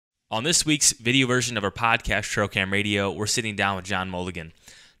On this week's video version of our podcast, Trail Cam Radio, we're sitting down with John Mulligan.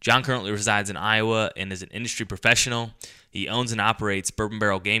 John currently resides in Iowa and is an industry professional. He owns and operates Bourbon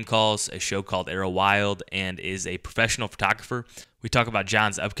Barrel Game Calls, a show called Arrow Wild, and is a professional photographer. We talk about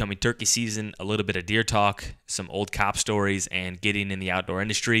John's upcoming turkey season, a little bit of deer talk, some old cop stories, and getting in the outdoor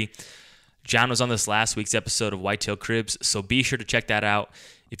industry. John was on this last week's episode of Whitetail Cribs, so be sure to check that out.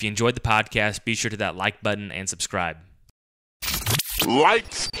 If you enjoyed the podcast, be sure to hit that like button and subscribe.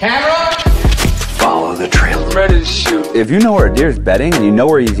 Lights, camera, follow the trail. ready to shoot. If you know where a deer's bedding and you know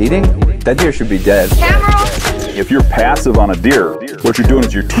where he's eating, that deer should be dead. Camera! If you're passive on a deer, what you're doing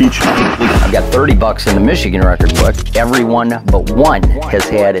is you're teaching them. I've got 30 bucks in the Michigan record book. Everyone but one has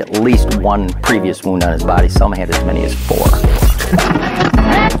had at least one previous wound on his body. Some had as many as 4.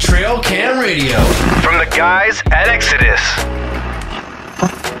 Trail Cam Radio from the guys at Exodus.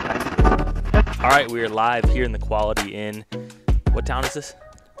 All right, we are live here in the Quality Inn. What town is this?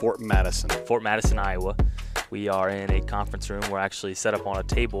 Fort Madison. Fort Madison, Iowa. We are in a conference room. We're actually set up on a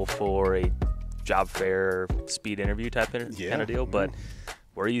table for a job fair, speed interview type kind of deal, but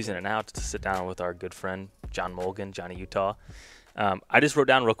we're using it now to sit down with our good friend, John Mulligan, Johnny Utah. I just wrote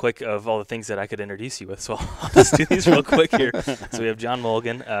down real quick of all the things that I could introduce you with, so I'll just do these real quick here. So we have John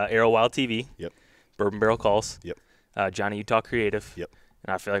Mulligan, Arrow Wild TV, Yep. Bourbon Barrel Calls, Yep. Johnny Utah Creative, Yep.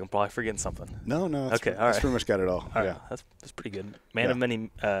 and I feel like I'm probably forgetting something. No, that's Okay, all right. pretty much got it all. All yeah. right, that's pretty good. Man of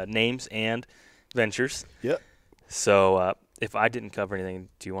many names and ventures. Yep. So if I didn't cover anything,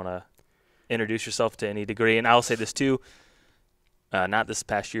 do you want to introduce yourself to any degree? And I'll say this too, not this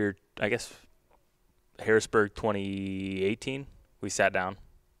past year, I guess Harrisburg 2018, we sat down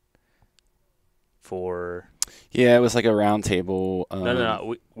for... Yeah, it was like a round table.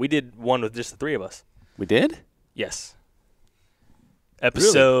 No. We did one with just the three of us. We did? Yes.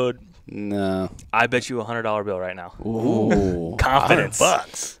 Episode... No. I bet you $100 bill right now. Ooh. Confidence.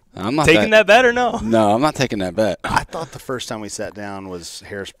 $100. I'm not Taking that bet or no? No, I'm not taking that bet. I thought the first time we sat down was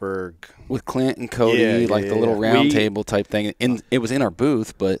Harrisburg. With Clint and Cody, the little round table type thing. It was in our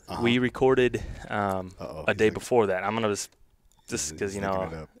booth, but we recorded a day before that. I'm going to just because,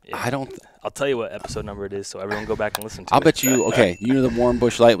 I'll tell you what episode number it is so everyone go back and listen to it. I'll bet you, okay, you know the warm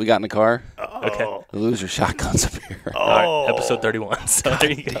bush light we got in the car? Okay. The loser shotguns up here. All right, episode 31. So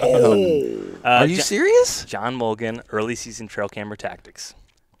there you go. Are you serious? John Mulligan, early season trail camera tactics.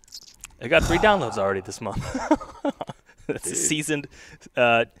 I got 3 downloads already this month. It's seasoned.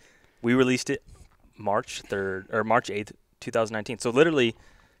 We released it March 8th, 2019. So literally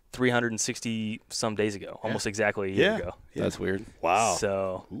 360 some days ago, almost exactly a year ago. Yeah. That's weird. Wow.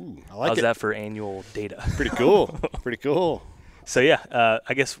 So I like how's it. that for annual data? Pretty cool. Pretty cool. So yeah,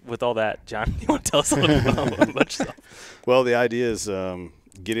 I guess with all that, John, you want to tell us a little bit about much stuff? Well, the idea is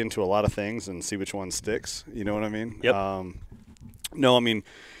get into a lot of things and see which one sticks. You know what I mean? Yep. No, I mean,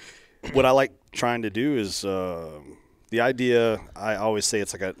 what I like trying to do is the idea. I always say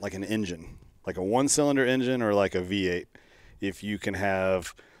it's like an engine, like a 1-cylinder engine or like a V8. If you can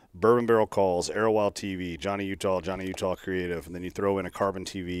have Bourbon Barrel Calls, Arrow Wild TV, Johnny Utah Creative, and then you throw in a Carbon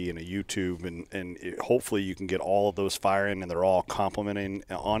TV and a YouTube, and hopefully you can get all of those firing and they're all complementing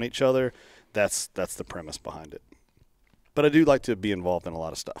on each other. That's the premise behind it. But I do like to be involved in a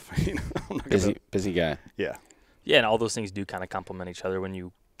lot of stuff. I'm not Busy guy. Yeah. Yeah, and all those things do kind of complement each other when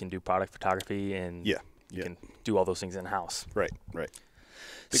you can do product photography and you can do all those things in-house. Right.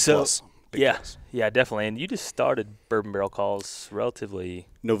 Big So, plus. Big plus. Yeah, definitely. And you just started Bourbon Barrel Calls relatively...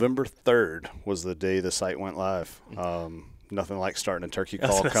 November 3rd was the day the site went live. Nothing like starting a turkey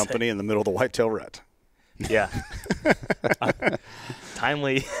call company in the middle of the whitetail rut. Yeah.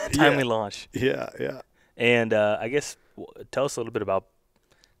 Timely launch. Yeah. And I guess tell us a little bit about,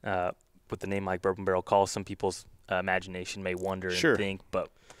 with the name like Bourbon Barrel Calls, some people's imagination may wonder and think, but...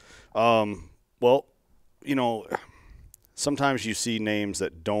 Well, sometimes you see names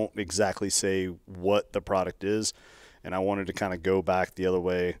that don't exactly say what the product is, and I wanted to kind of go back the other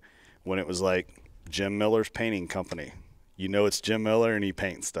way when it was like Jim Miller's painting company. It's Jim Miller and he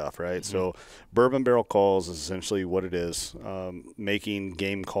paints stuff, right? Mm-hmm. So Bourbon Barrel Calls is essentially what it is, making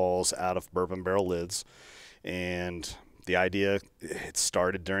game calls out of bourbon barrel lids. And the idea, it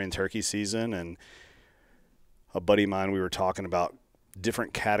started during turkey season, and a buddy of mine, we were talking about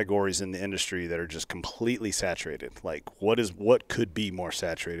different categories in the industry that are just completely saturated. Like what could be more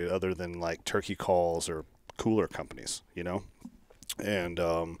saturated other than like turkey calls or cooler companies, And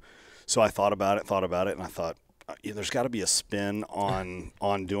so I thought about it, and I thought, there's got to be a spin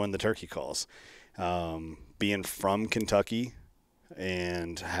on doing the turkey calls. Being from Kentucky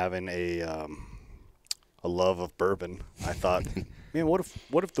and having a love of bourbon, I thought, man, what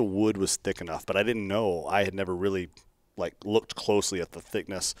if the wood was thick enough? But I didn't know. I had never really looked closely at the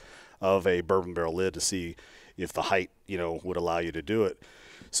thickness of a bourbon barrel lid to see if the height, would allow you to do it.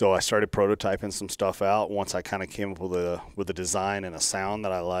 So I started prototyping some stuff out. Once I kind of came up with a design and a sound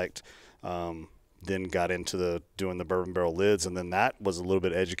that I liked, then got into doing the bourbon barrel lids, and then that was a little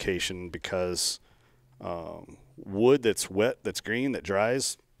bit of education because wood that's wet, that's green, that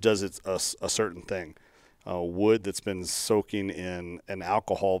dries, does a certain thing. Wood that's been soaking in an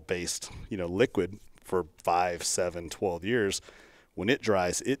alcohol-based, liquid for 5, 7, 12 years, when it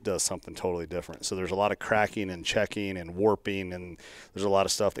dries, it does something totally different. So there's a lot of cracking and checking and warping, and there's a lot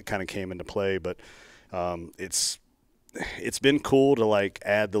of stuff that kind of came into play. But it's been cool to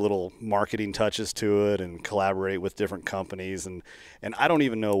add the little marketing touches to it and collaborate with different companies. And I don't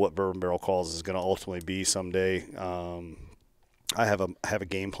even know what Bourbon Barrel Calls is going to ultimately be someday. I have a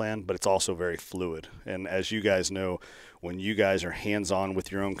game plan, but it's also very fluid. And as you guys know, when you guys are hands-on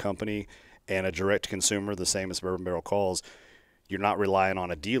with your own company and a direct consumer, the same as Bourbon Barrel Calls, you're not relying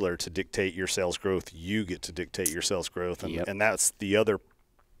on a dealer to dictate your sales growth. You get to dictate your sales growth. And, and that's the other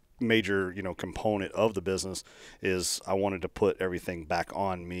major, component of the business is I wanted to put everything back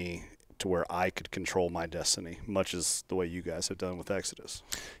on me to where I could control my destiny, much as the way you guys have done with Exodus.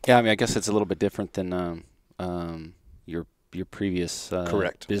 Yeah, I mean, I guess it's a little bit different than your previous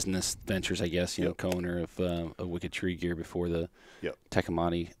correct business ventures, I guess, co-owner of Wicked Tree Gear before the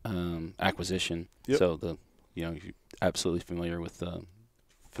Tecumate acquisition. So you're absolutely familiar with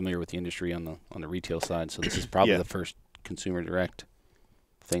the industry on the retail side. So this is probably the first consumer direct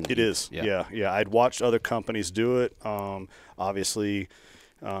thing. It is. Yeah. I'd watched other companies do it. Obviously,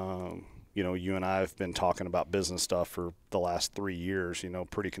 you and I have been talking about business stuff for the last 3 years,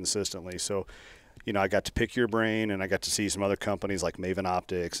 pretty consistently. So, I got to pick your brain, and I got to see some other companies like Maven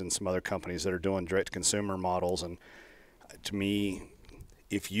Optics and some other companies that are doing direct-to-consumer models. And to me,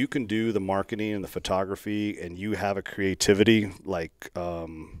 if you can do the marketing and the photography and you have a creativity,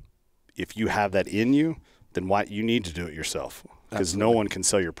 if you have that in you, then why you need to do it yourself, because no one can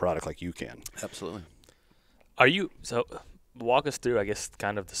sell your product like you can. Absolutely. So walk us through, I guess,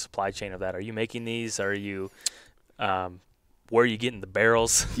 kind of the supply chain of that. Are you making these? Are you where are you getting the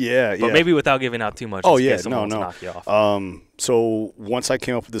barrels? Yeah, but maybe without giving out too much. Oh, no. Knock you off. So once I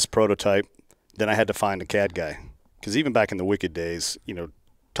came up with this prototype, then I had to find a CAD guy, because even back in the Wicked days,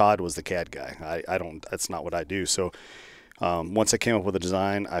 Todd was the CAD guy. That's not what I do. So once I came up with a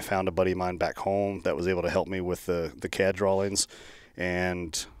design, I found a buddy of mine back home that was able to help me with the CAD drawings.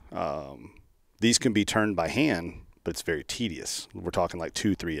 And these can be turned by hand, but it's very tedious. We're talking like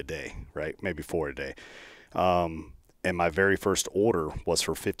 2, 3 a day, right? Maybe 4 a day. And my very first order was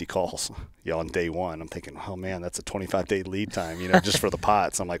for 50 calls, on day one. I'm thinking, oh man, that's a 25-day lead time, just for the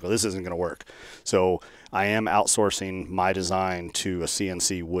pots. I'm like, well, this isn't going to work. So I am outsourcing my design to a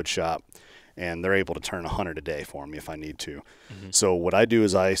CNC wood shop, and they're able to turn 100 a day for me if I need to. Mm-hmm. So what I do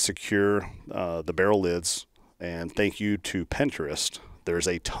is I secure the barrel lids, and thank you to Pinterest, there's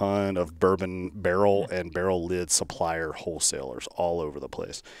a ton of bourbon barrel and barrel lid supplier wholesalers all over the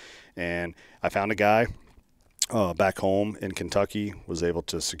place. And I found a guy back home in Kentucky, was able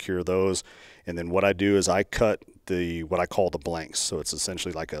to secure those. And then what I do is I cut what I call the blanks. So it's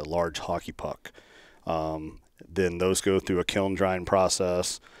essentially like a large hockey puck. Then those go through a kiln drying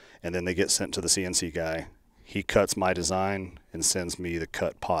process, and then they get sent to the CNC guy. He cuts my design and sends me the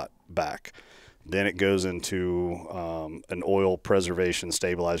cut pot back. Then it goes into an oil preservation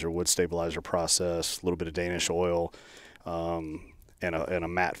stabilizer, wood stabilizer process, a little bit of Danish oil, and a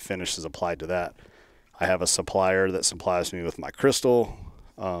matte finish is applied to that. I have a supplier that supplies me with my crystal.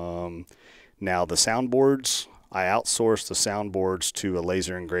 Now the soundboards, I outsource the soundboards to a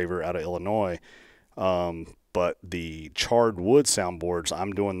laser engraver out of Illinois. But the charred wood soundboards,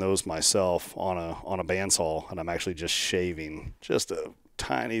 I'm doing those myself on a bandsaw, and I'm actually just shaving just a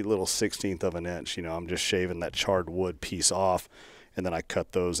tiny little 1/16 of an inch. I'm just shaving that charred wood piece off, and then I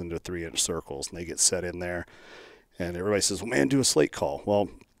cut those into 3-inch circles, and they get set in there. And everybody says, well, man, do a slate call. Well,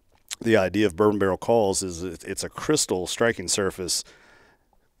 the idea of Bourbon Barrel Calls is it's a crystal striking surface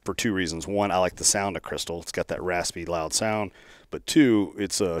for 2 reasons. One, I like the sound of crystal. It's got that raspy, loud sound. But 2,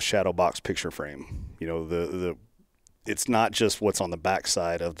 it's a shadow box picture frame. It's not just what's on the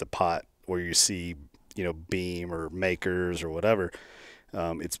backside of the pot where you see, beam or makers or whatever.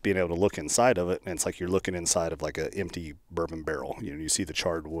 It's being able to look inside of it, and it's like you're looking inside of like an empty bourbon barrel. You see the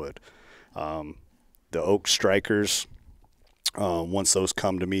charred wood. The oak strikers, once those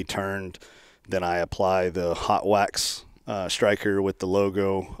come to me turned, then I apply the hot wax striker with the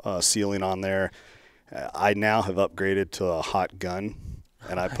logo sealing on there. I now have upgraded to a hot gun,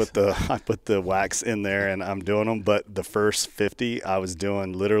 and I put the wax in there, and I'm doing them. But the first 50 I was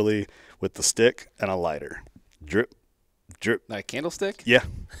doing literally with the stick and a lighter, drip, Like candlestick? Yeah.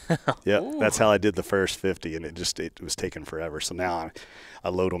 Yeah. That's how I did the first 50, and it was taking forever. So now I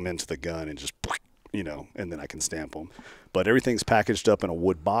load them into the gun and just, and then I can stamp them. But everything's packaged up in a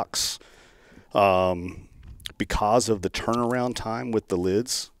wood box. Because of the turnaround time with the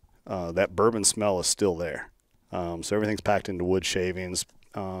lids, that bourbon smell is still there. So everything's packed into wood shavings,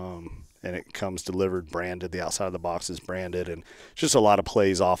 and it comes delivered, branded. The outside of the box is branded, and just a lot of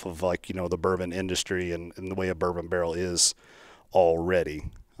plays off of the bourbon industry and the way a bourbon barrel is already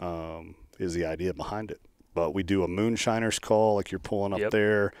is the idea behind it. But we do a moonshiner's call like you're pulling up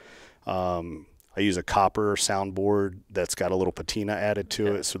there. I use a copper soundboard that's got a little patina added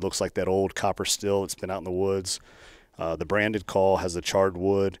to it, so it looks like that old copper still that's been out in the woods. The branded call has the charred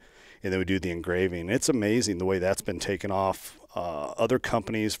wood, and then we do the engraving. It's amazing the way that's been taken off. Other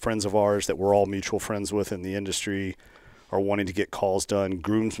companies, friends of ours that we're all mutual friends with in the industry, are wanting to get calls done,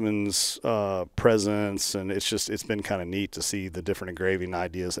 groomsmen's presents, and it's been kind of neat to see the different engraving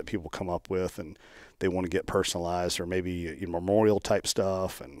ideas that people come up with, and they want to get personalized or maybe memorial type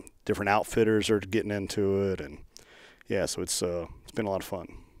stuff, and different outfitters are getting into it, and so it's been a lot of fun.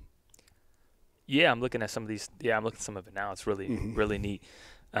 Yeah, I'm looking at some of these. Yeah, I'm looking at some of it now. It's really really neat.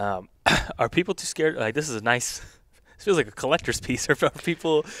 Are people too scared? Like, this is a nice. This feels like a collector's piece. Are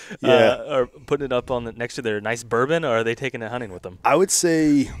people are putting it up on next to their nice bourbon, or are they taking it hunting with them? I would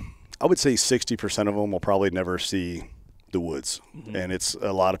say 60% of them will probably never see the woods, and it's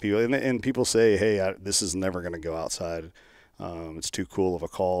a lot of people. And people say, "Hey, this is never going to go outside. It's too cool of a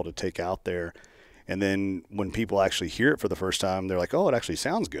call to take out there." And then when people actually hear it for the first time, they're like, "Oh, it actually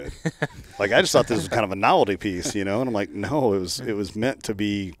sounds good." Like, I just thought this was kind of a novelty piece, And I'm like, "No, it was meant to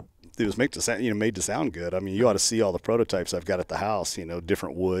be." It was made to sound good. I mean, you ought to see all the prototypes I've got at the house,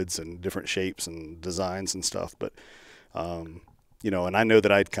 different woods and different shapes and designs and stuff. But, and I know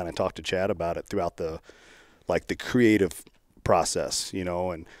that I'd kind of talked to Chad about it throughout the creative process,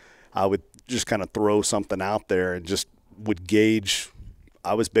 and I would just kind of throw something out there and just would gauge.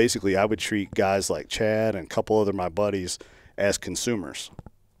 I would treat guys like Chad and a couple other my buddies as consumers.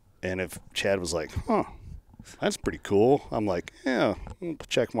 And if Chad was like, that's pretty cool, I'm like, yeah,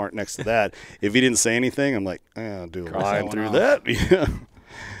 check mark next to that. If he didn't say anything, I'm like, do a line through that. Yeah.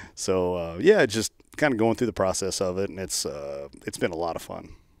 So, just kind of going through the process of it, and it's been a lot of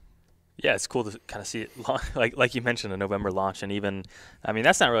fun. Yeah, it's cool to kind of see it, like you mentioned, a November launch, and even, I mean,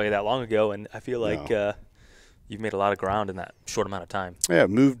 that's not really that long ago, and I feel like you've made a lot of ground in that short amount of time. Yeah,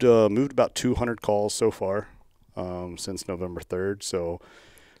 moved about 200 calls so far since November 3rd. So,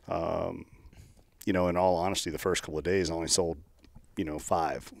 in all honesty, the first couple of days I only sold,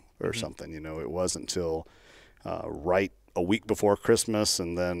 5 or something. It wasn't until right a week before Christmas,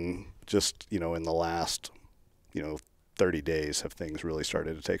 and then just, in the last, 30 days have things really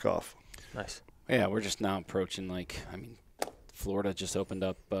started to take off. Nice. Yeah, we're just now approaching, Florida just opened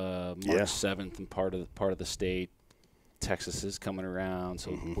up March 7th in part of the state. Texas is coming around,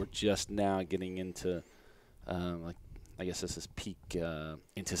 so we're just now getting into I guess this is peak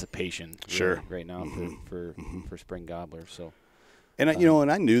anticipation right now for spring gobblers. So, and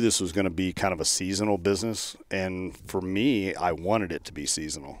I knew this was going to be kind of a seasonal business, and for me, I wanted it to be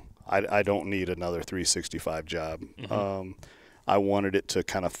seasonal. I don't need another 365 job. I wanted it to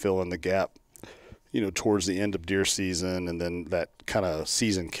kind of fill in the gap, towards the end of deer season, and then that kind of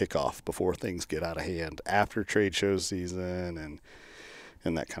season kickoff before things get out of hand after trade show season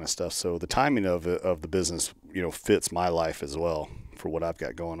and that kind of stuff. So the timing of the business, fits my life as well for what I've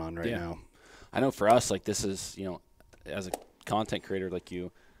got going on right now. I know for us, this is, as a content creator like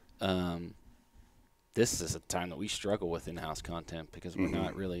you, this is a time that we struggle with in-house content because we're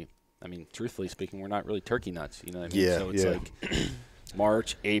not really, truthfully speaking, we're not really turkey nuts. You know what I mean? Yeah, so it's like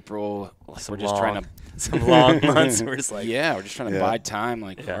March, April, we're just trying to some long months. We're just we're just trying to buy time.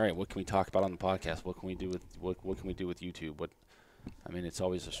 All right, what can we talk about on the podcast? What can we do with what can we do with YouTube? It's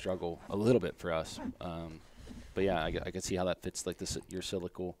always a struggle a little bit for us. But yeah, I can see how that fits your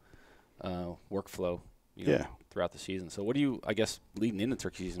cyclical workflow. Throughout the season. So what do you, leading into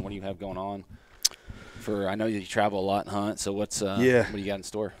turkey season, what do you have going on? I know you travel a lot and hunt, so what do you got in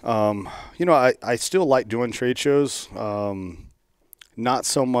store? I still like doing trade shows. Not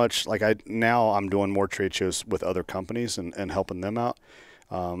so much now I'm doing more trade shows with other companies and helping them out.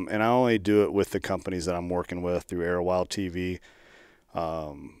 And I only do it with the companies that I'm working with through Arrow Wild TV.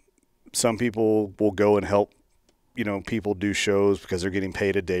 Some people will go and help, people do shows because they're getting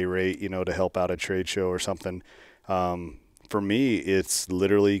paid a day rate, to help out a trade show or something. For me, it's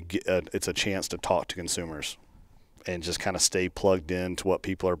literally it's a chance to talk to consumers and just kind of stay plugged in to what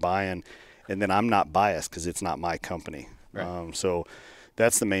people are buying. And then I'm not biased because it's not my company. Right. So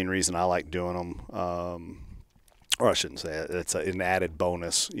that's the main reason I like doing them. or I shouldn't say it. It's an added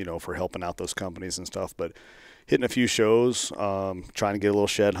bonus, for helping out those companies and stuff. But hitting a few shows, trying to get a little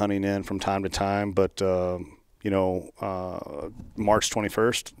shed hunting in from time to time. But, March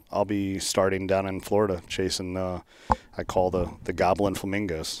 21st, I'll be starting down in Florida chasing, I call the goblin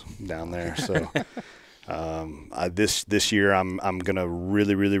flamingos down there. So this year I'm going to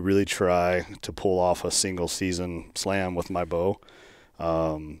really, really, really try to pull off a single season slam with my bow.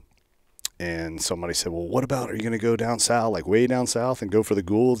 And somebody said, well, what about, are you going to go down south, like way down south, and go for the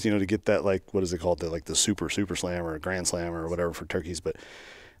Goulds, to get that, like, what is it called, the super slam or grand slam or whatever for turkeys. But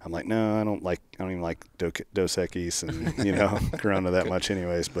I'm like, no, I don't even like Dos Equis and, Corona that much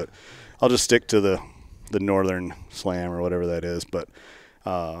anyways. But I'll just stick to the northern slam or whatever that is. But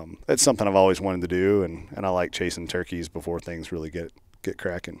that's something I've always wanted to do, and I like chasing turkeys before things really get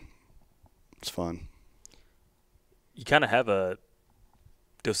cracking. It's fun. You kind of have a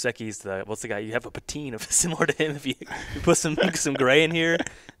Dos Equis, what's the guy? You have a patine of similar to him. If you put some gray in here,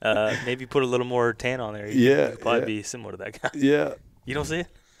 maybe put a little more tan on there. You could probably be similar to that guy. Yeah. You don't see it?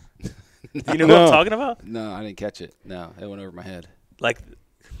 You know what I'm talking about? No, I didn't catch it. No, it went over my head. Like,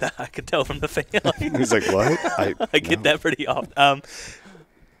 I could tell from the face. He's like, what? I get that pretty often.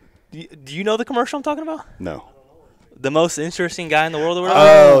 Do you know the commercial I'm talking about? No. The most interesting guy in the world?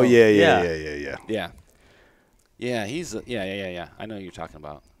 Oh, yeah. Yeah, he's yeah. I know who you're talking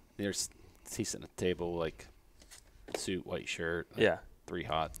about. He's sitting at the table, like, suit, white shirt. Like 3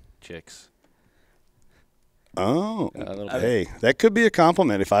 hot chicks. Oh, hey, that could be a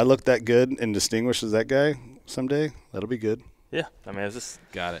compliment. If I look that good and distinguished as that guy someday, that'll be good. Yeah, I mean, it's just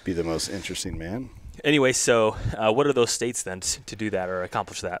got it. Be the most interesting man. Anyway, so what are those states then to do that or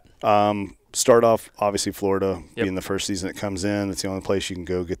accomplish that? Start off, obviously, Florida being the first season that comes in. It's the only place you can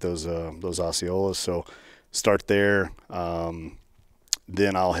go get those Osceolas. So start there.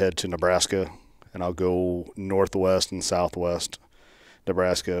 Then I'll head to Nebraska, and I'll go northwest and southwest.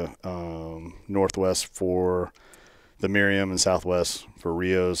 Nebraska, northwest for the Merriam and southwest for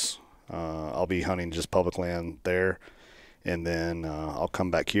Rios. I'll be hunting just public land there, and then I'll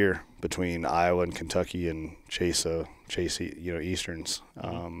come back here between Iowa and Kentucky and chase easterns.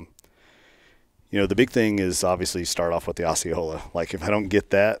 The big thing is obviously start off with the Osceola. Like, if I don't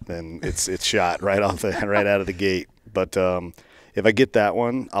get that, then it's shot right out of the gate. But if I get that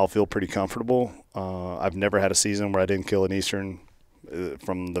one, I'll feel pretty comfortable. I've never had a season where I didn't kill an eastern.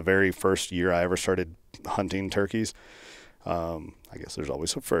 From the very first year I ever started hunting turkeys. I guess there's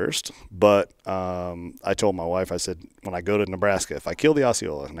always a first. But I told my wife, I said, when I go to Nebraska, if I kill the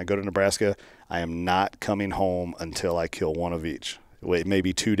Osceola and I go to Nebraska, I am not coming home until I kill one of each. It may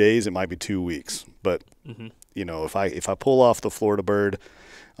be 2 days, it might be 2 weeks. But, if I pull off the Florida bird,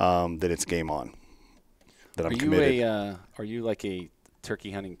 then it's game on. That I'm committed. Are you like a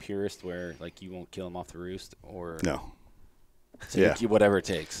turkey hunting purist where, like, you won't kill them off the roost? Or No. So whatever it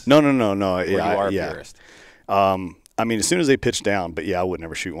takes. No. Or you are a purist. I mean, as soon as they pitch down, but I would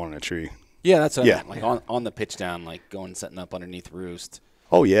never shoot one in a tree. Yeah, that's what I meant. Like on the pitch down, like going setting up underneath roost.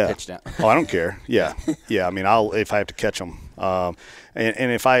 Oh yeah. Pitch down. Oh, I don't care. Yeah. I mean, if I have to catch them, and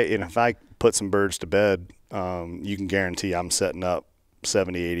if I put some birds to bed, you can guarantee I'm setting up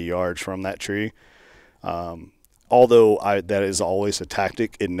 70, 80 yards from that tree. Although that is always a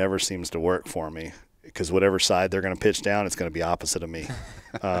tactic, it never seems to work for me. Because whatever side they're going to pitch down, it's going to be opposite of me.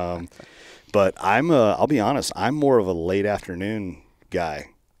 But I'll be honest, I'm more of a late afternoon guy.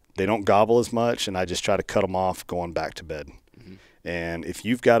 They don't gobble as much, and I just try to cut them off going back to bed. Mm-hmm. And if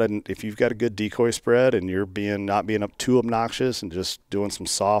you've got a good decoy spread and you're not being up too obnoxious and just doing some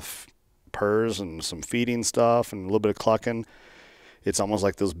soft purrs and some feeding stuff and a little bit of clucking, it's almost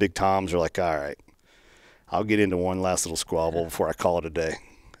like those big toms are like, all right, I'll get into one last little squabble before I call it a day.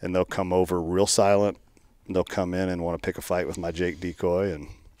 And they'll come over real silent. They'll come in and want to pick a fight with my Jake decoy, and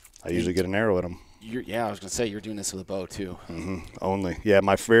I usually get an arrow at them. I was going to say, you're doing this with a bow, too. Mm-hmm. Only. Yeah,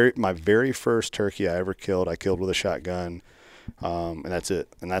 my very first turkey I ever killed, I killed with a shotgun, and that's it.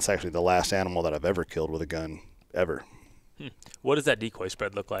 And that's actually the last animal that I've ever killed with a gun, ever. What does that decoy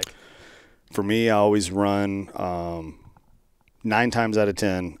spread look like? For me, I always run 9 times out of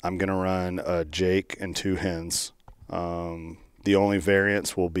 10, I'm going to run a Jake and 2 hens. The only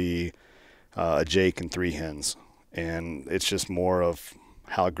variance will be a Jake and 3 hens. And it's just more of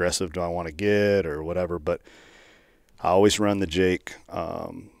how aggressive do I want to get or whatever. But I always run the Jake.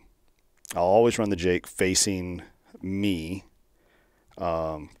 I'll always run the Jake facing me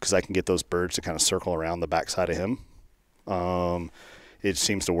because I can get those birds to kind of circle around the backside of him. It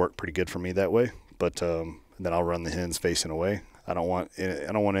seems to work pretty good for me that way. But then I'll run the hens facing away. I don't want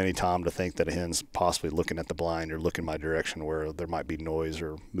any tom to think that a hen's possibly looking at the blind or looking my direction where there might be noise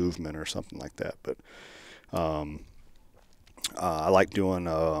or movement or something like that. But I like doing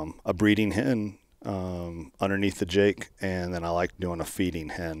a breeding hen underneath the Jake, and then I like doing a feeding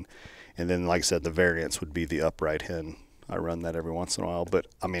hen. And then, like I said, the variants would be the upright hen. I run that every once in a while. But,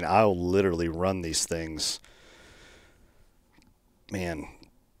 I mean, I'll literally run these things, man,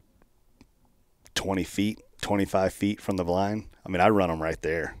 20 feet, 25 feet from the blind. I mean, I run them right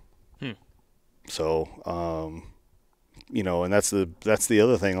there. So, you know, and that's the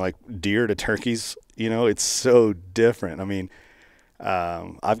other thing, like deer to turkeys, you know, it's so different. I mean,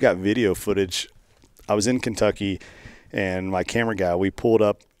 I've got video footage. I was in Kentucky, and my camera guy, we pulled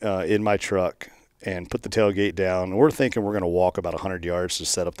up in my truck and put the tailgate down. We're thinking we're going to walk about 100 yards to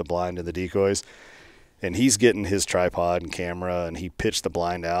set up the blind and the decoys. And he's getting his tripod and camera, and he pitched the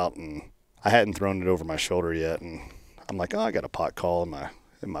blind out, and I hadn't thrown it over my shoulder yet. And I'm like, oh, I got a pot call in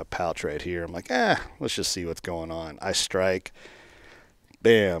my pouch right here. I'm like, let's just see what's going on. I strike,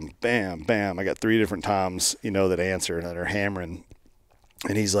 bam, bam, bam. I got 3 different toms, you know, that answer that are hammering.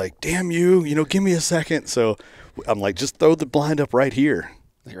 And he's like, damn you, you know, give me a second. So I'm like, just throw the blind up right here.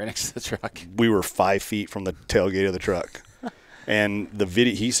 Like right next to the truck. We were 5 feet from the tailgate of the truck. And the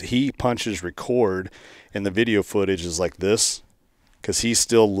video, he punches record, and the video footage is like this, because he's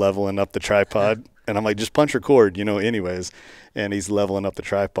still leveling up the tripod. And I'm like, just punch record, you know, anyways. And he's leveling up the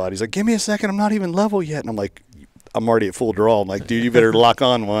tripod. He's like, give me a second, I'm not even level yet. And I'm like, I'm already at full draw. I'm like, dude, you better lock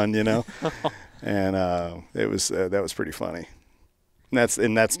on one, you know. And that was pretty funny.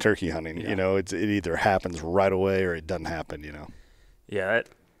 And that's turkey hunting. Yeah. You know, it either happens right away or it doesn't happen, you know. Yeah,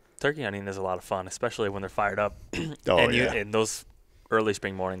 turkey hunting is a lot of fun, especially when they're fired up. And those early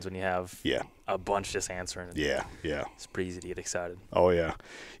spring mornings when you have a bunch just answering. Yeah. It's pretty easy to get excited. Oh, yeah.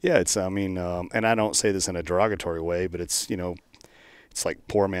 Yeah, it's, I mean, and I don't say this in a derogatory way, but it's, you know, it's like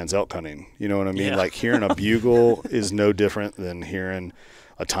poor man's elk hunting. You know what I mean? Yeah. Like hearing a bugle is no different than hearing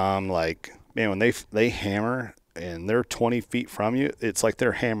a tom. Like, man, when they hammer and they're 20 feet from you, it's like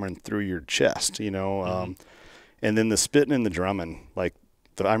they're hammering through your chest, you know. And then the spitting and the drumming, like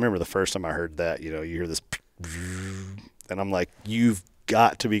I remember the first time I heard that, you know, you hear this, and I'm like, you've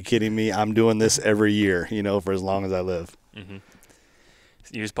got to be kidding me. I'm doing this every year, you know, for as long as I live. Mm-hmm.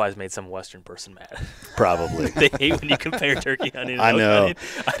 You just probably made some Western person mad. Probably. They hate when you compare turkey hunting and I know.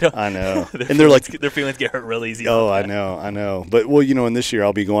 hunting. I know. And they're like, their feelings get hurt real easy. Oh, I know. But, well, you know, and this year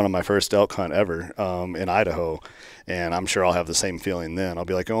I'll be going on my first elk hunt ever in Idaho, and I'm sure I'll have the same feeling then. I'll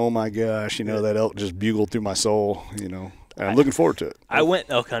be like, oh, my gosh, you know, that elk just bugled through my soul, you know. And I'm looking forward to it. I went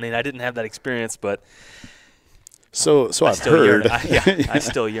elk hunting. I didn't have that experience, but so I've heard. I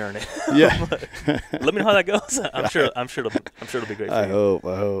still yearn it. Yeah. Let me know how that goes. I'm sure it'll be great for you.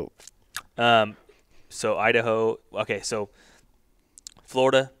 I hope. So Idaho. Okay, so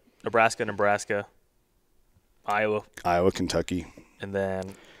Florida, Nebraska, Iowa, Kentucky, and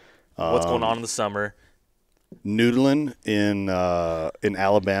then what's going on in the summer? Noodling in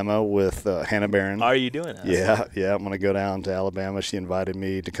Alabama with Hannah Barron. Are you doing that? Yeah. I'm going to go down to Alabama. She invited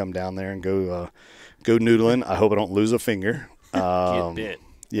me to come down there and go noodling. I hope I don't lose a finger. Get bit.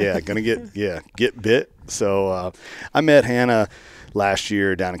 Yeah, gonna get bit. So I met Hannah last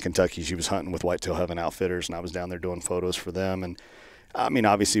year down in Kentucky. She was hunting with Whitetail Heaven Outfitters, and I was down there doing photos for them. And I mean,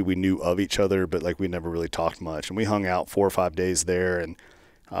 obviously we knew of each other, but like we never really talked much. And we hung out 4 or 5 days there, and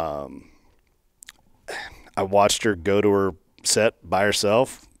I watched her go to her set by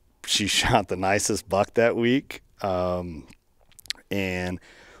herself. She shot the nicest buck that week. And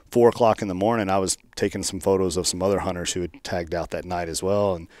 4 o'clock in the morning, I was taking some photos of some other hunters who had tagged out that night as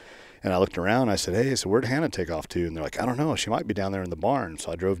well. And I looked around. I said, hey, so where'd Hannah take off to? And they're like, I don't know. She might be down there in the barn.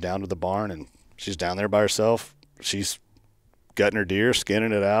 So I drove down to the barn, and she's down there by herself. She's gutting her deer,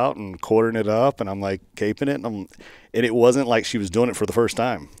 skinning it out, and quartering it up. And I'm like caping it. And it wasn't like she was doing it for the first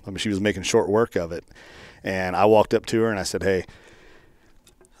time. I mean, she was making short work of it. And I walked up to her and I said, hey,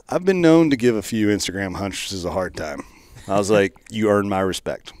 I've been known to give a few Instagram hunters a hard time. I was like, you earned my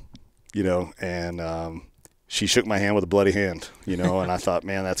respect, you know, and she shook my hand with a bloody hand, you know, and I thought,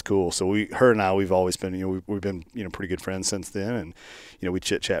 man, that's cool. So her and I, we've always been, you know, we've been, you know, pretty good friends since then. And, you know, we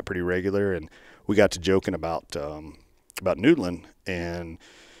chit chat pretty regular, and we got to joking about noodling. And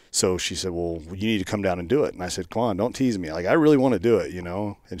so she said, well, you need to come down and do it. And I said, come on, don't tease me. Like, I really want to do it, you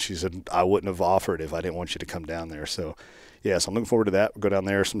know. And she said, I wouldn't have offered if I didn't want you to come down there. So, yeah, so I'm looking forward to that. We'll go down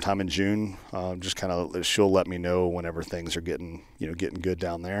there sometime in June. Just kind of, she'll let me know whenever things are getting good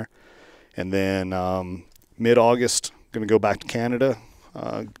down there. And then mid-August, going to go back to Canada,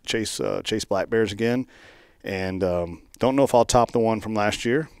 chase black bears again. And don't know if I'll top the one from last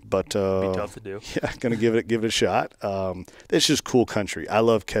year, But be tough to do. Yeah, gonna give it a shot. It's just cool country. I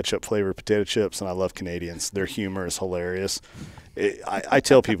love ketchup flavored potato chips, and I love Canadians. Their humor is hilarious. I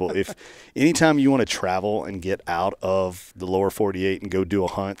tell people, if anytime you want to travel and get out of the lower 48 and go do a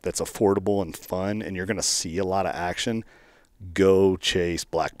hunt that's affordable and fun, and you're gonna see a lot of action, go chase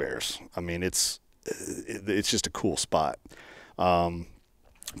black bears. I mean, it's just a cool spot.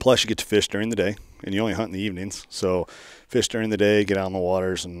 Plus, you get to fish during the day, and you only hunt in the evenings. So fish during the day, get out on the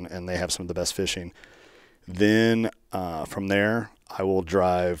waters, and they have some of the best fishing. Then from there, I will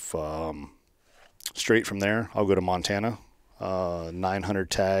drive straight from there. I'll go to Montana,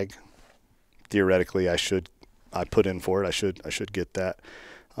 900 tag. Theoretically, I put in for it. I should get that.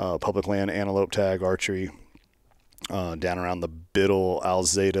 Public land, antelope tag, archery, down around the Biddle,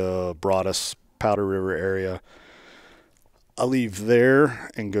 Alzada, Broadus, Powder River area. I'll leave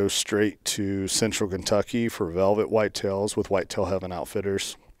there and go straight to Central Kentucky for velvet whitetails with Whitetail Heaven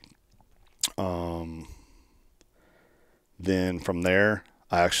Outfitters. Then from there,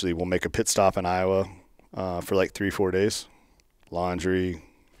 I actually will make a pit stop in Iowa for like 3-4 days. Laundry,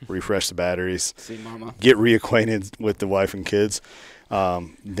 refresh the batteries, see mama, get reacquainted with the wife and kids.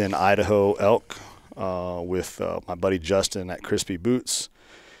 Then Idaho elk with my buddy Justin at Crispy Boots.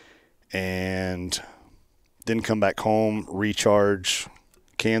 And then come back home, recharge,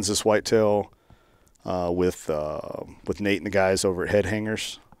 Kansas whitetail with Nate and the guys over at Head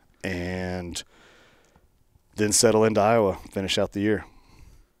Hangers, and then settle into Iowa, finish out the year.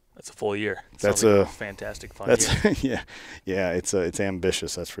 That's a full year. That's a fantastic fun year. yeah. It's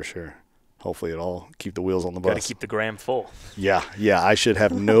ambitious, that's for sure. Hopefully it'll keep the wheels on the bus. Got to keep the gram full. Yeah. I should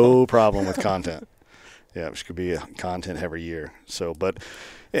have no problem with content. Yeah, it should be a content every year. So,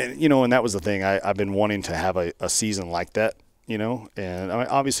 and that was the thing. I've been wanting to have a season like that, and I mean,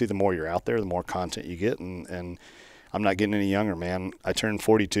 obviously the more you're out there, the more content you get, and I'm not getting any younger, man. I turned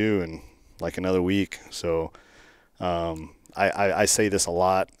 42 in like another week, so I say this a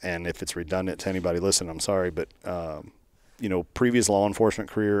lot, and if it's redundant to anybody listening, I'm sorry, but previous law enforcement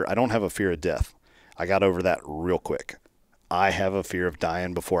career, I don't have a fear of death. I got over that real quick. I have a fear of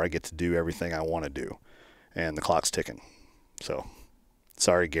dying before I get to do everything I want to do, and the clock's ticking. So,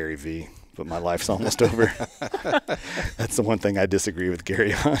 sorry, Gary V, but my life's almost over. That's the one thing I disagree with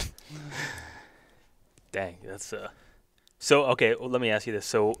Gary on. Dang, that's So, okay, well, let me ask you this.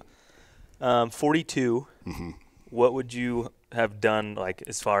 So, 42, what would you have done, like,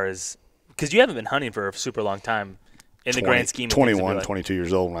 as far as – because you haven't been hunting for a super long time in the grand scheme of 21, 22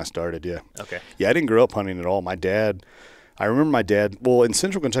 years old when I started, yeah. Okay. Yeah, I didn't grow up hunting at all. My dad – I remember my dad – well, in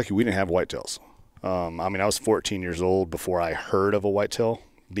Central Kentucky, we didn't have whitetails. I mean, I was 14 years old before I heard of a whitetail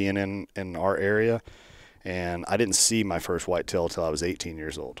being in our area, and I didn't see my first whitetail until I was 18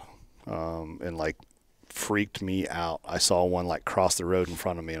 years old, and like freaked me out. I saw one like cross the road in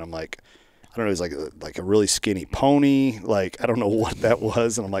front of me, and I'm like, I don't know, it was like a really skinny pony, like I don't know what that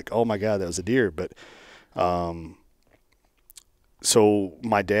was, and I'm like, oh my God, that was a deer. But so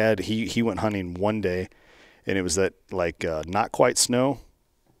my dad, he went hunting one day, and it was that like not quite snow,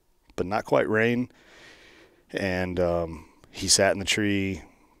 but not quite rain, and he sat in the tree,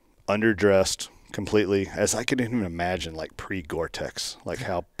 underdressed completely, as I couldn't even imagine, like pre-Gore-Tex, like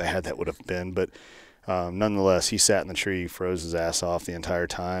how bad that would have been. But nonetheless, he sat in the tree, froze his ass off the entire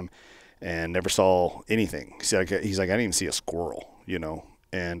time, and never saw anything. He's like, I didn't even see a squirrel,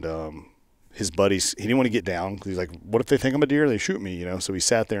 And his buddies, he didn't want to get down because he's like, what if they think I'm a deer? They shoot me, So he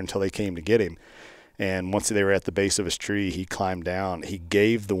sat there until they came to get him. And once they were at the base of his tree, he climbed down. He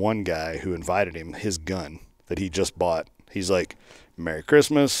gave the one guy who invited him his gun that he just bought. He's like, Merry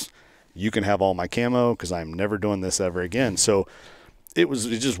Christmas. You can have all my camo because I'm never doing this ever again. So it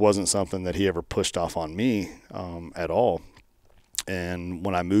just wasn't something that he ever pushed off on me at all. And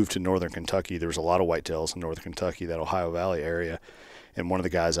when I moved to northern Kentucky, there was a lot of whitetails in northern Kentucky, that Ohio Valley area. And one of the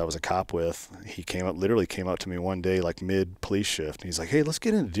guys I was a cop with, he literally came up to me one day, like mid-police shift. And he's like, hey, let's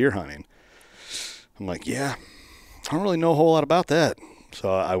get into deer hunting. I'm like, yeah, I don't really know a whole lot about that.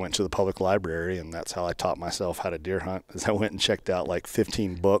 So I went to the public library, and that's how I taught myself how to deer hunt. Is I went and checked out like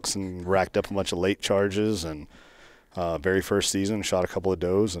 15 books and racked up a bunch of late charges. And very first season, shot a couple of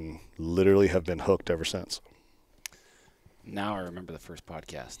does, and literally have been hooked ever since. Now I remember the first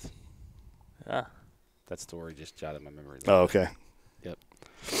podcast. Ah. That story just jotted my memory. Oh, okay. Yep.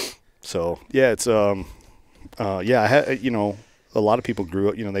 So yeah, it's I had a lot of people grew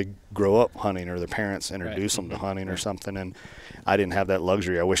up, they grow up hunting, or their parents introduce them to hunting or something, and I didn't have that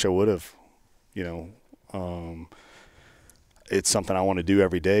luxury. I wish I would have, it's something I want to do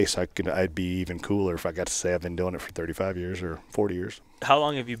every day, so I'd be even cooler if I got to say I've been doing it for 35 years or 40 years. How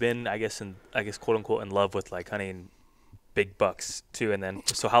long have you been, I guess quote unquote, in love with like hunting big bucks too. And then,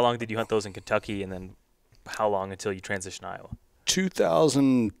 so how long did you hunt those in Kentucky, and then how long until you transitioned to Iowa?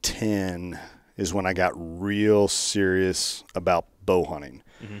 2010 is when I got real serious about bow hunting.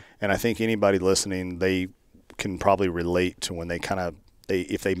 And I think anybody listening, they can probably relate to when they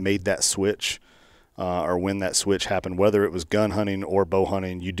if they made that switch or when that switch happened, whether it was gun hunting or bow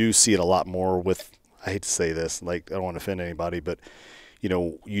hunting. You do see it a lot more with, I hate to say this, like I don't want to offend anybody, but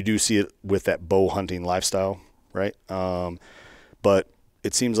you do see it with that bow hunting lifestyle, right? But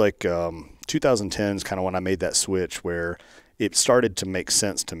it seems like 2010 is kind of when I made that switch where it started to make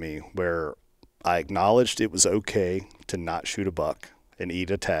sense to me, where I acknowledged it was okay to not shoot a buck and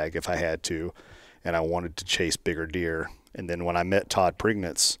eat a tag if I had to, and I wanted to chase bigger deer. And then when I met Todd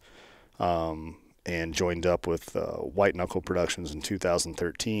Prignitz and joined up with White Knuckle Productions in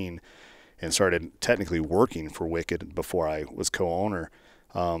 2013 and started technically working for Wicked before I was co-owner,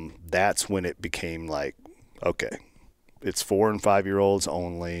 that's when it became like, okay, it's 4 and 5 year olds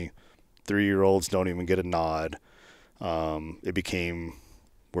only. 3-year-olds don't even get a nod. It became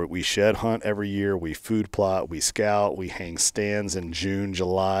where we shed hunt every year, we food plot, we scout, we hang stands in June,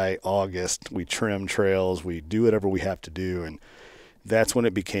 July, August, we trim trails, we do whatever we have to do. And that's when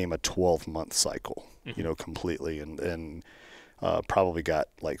it became a 12-month cycle, completely. And probably got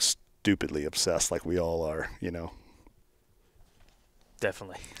like stupidly obsessed like we all are,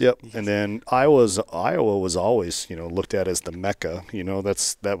 Definitely. Yep. And then Iowa was always, looked at as the Mecca.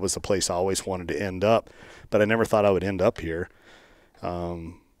 That was the place I always wanted to end up, but I never thought I would end up here.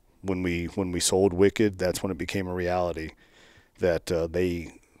 When we sold Wicked, that's when it became a reality that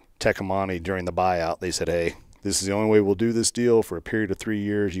Tecumani during the buyout, they said, hey, this is the only way we'll do this deal for a period of 3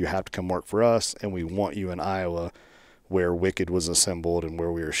 years. You have to come work for us, and we want you in Iowa, where Wicked was assembled and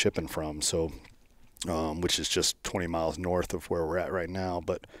where we were shipping from. So, which is just 20 miles north of where we're at right now.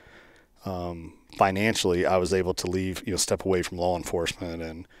 But financially, I was able to leave, step away from law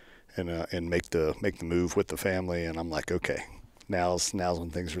enforcement and make the move with the family. And I'm like, okay, now's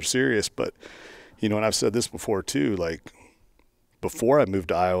when things are serious. But and I've said this before too. Like before I moved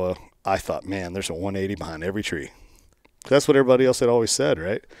to Iowa, I thought, man, there's a 180 behind every tree. That's what everybody else had always said,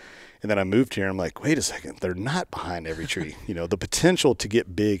 right? And then I moved here. And I'm like, wait a second, they're not behind every tree. The potential to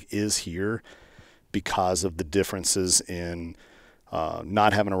get big is here, because of the differences in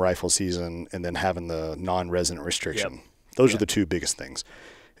not having a rifle season and then having the non-resident restriction. Yep. Those are the two biggest things.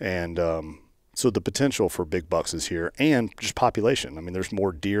 And so the potential for big bucks is here, and just population. I mean, there's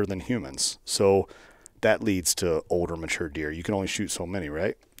more deer than humans. So that leads to older, mature deer. You can only shoot so many,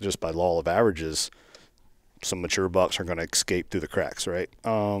 right? Just by law of averages, some mature bucks are going to escape through the cracks, right?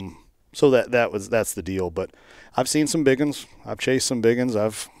 So that's the deal. But I've seen some big ones. I've chased some big ones.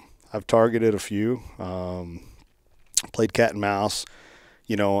 I've targeted a few, played cat and mouse.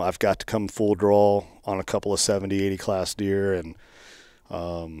 I've got to come full draw on a couple of 70, 80 class deer, and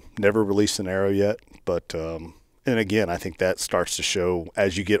never released an arrow yet. But, and again, I think that starts to show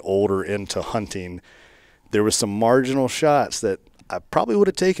as you get older into hunting, there was some marginal shots that I probably would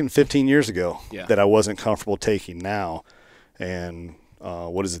have taken 15 years ago that I wasn't comfortable taking now. And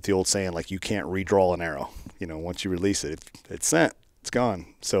what is it, the old saying, like you can't redraw an arrow. Once you release it, it's sent. It's gone.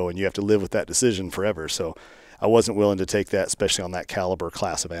 So, and you have to live with that decision forever. So I wasn't willing to take that, especially on that caliber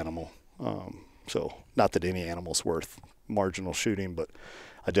class of animal. So not that any animal's worth marginal shooting, but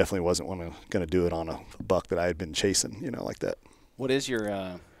I definitely wasn't going to do it on a buck that I had been chasing, like that. What is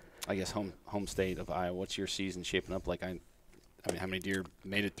your, home state of Iowa? What's your season shaping up like? I mean, how many deer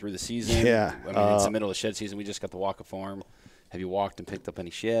made it through the season? Yeah. I mean, it's the middle of shed season. We just got the Walker Farm. Have you walked and picked up any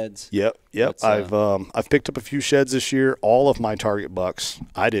sheds? Yep. I've picked up a few sheds this year. All of my target bucks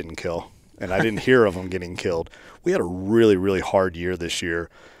I didn't kill, and I didn't hear of them getting killed. We had a really, really hard year this year.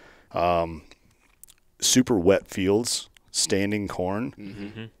 Super wet fields, standing corn.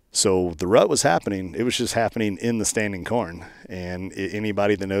 Mm-hmm. So the rut was happening. It was just happening in the standing corn. And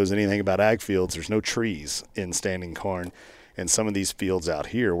anybody that knows anything about ag fields, there's no trees in standing corn. And some of these fields out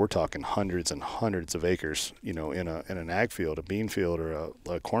here, we're talking hundreds and hundreds of acres, in an ag field, a bean field, or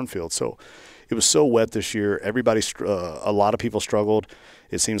a cornfield. So it was so wet this year. A lot of people struggled.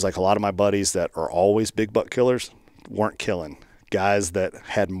 It seems like a lot of my buddies that are always big buck killers weren't killing. Guys that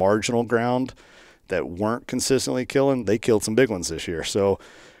had marginal ground that weren't consistently killing, they killed some big ones this year. So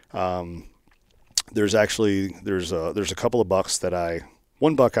there's a couple of bucks that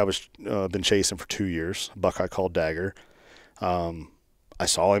one buck I was been chasing for 2 years, a buck I called Dagger. I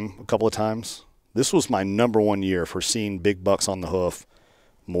saw him a couple of times. This was my number one year for seeing big bucks on the hoof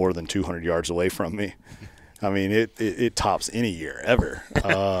more than 200 yards away from me. I mean, it tops any year ever.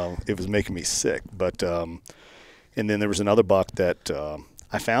 It was making me sick. But and then there was another buck that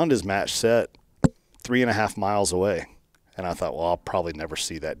I found his match set 3.5 miles away. And I thought, well, I'll probably never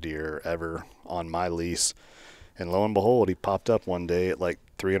see that deer ever on my lease. And lo and behold, he popped up one day at like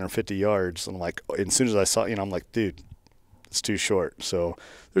 350 yards. And like, as soon as I saw, I'm like, dude, it's too short. So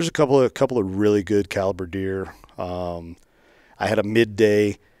there's a couple of really good caliber deer. I had a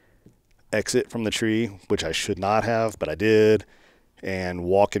midday exit from the tree, which I should not have, but I did. And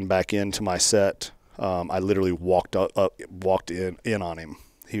walking back into my set, I literally walked in on him.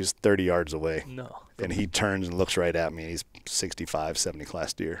 He was 30 yards away. No. And he turns and looks right at me. He's 65, 70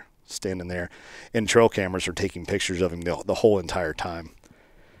 class deer standing there. And trail cameras are taking pictures of him the whole entire time.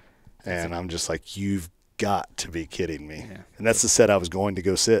 And I'm just like, you've got to be kidding me. Yeah. And that's the set I was going to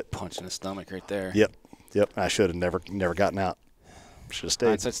go sit. Punch in the stomach right there. Yep. I should have never gotten out. Should have stayed.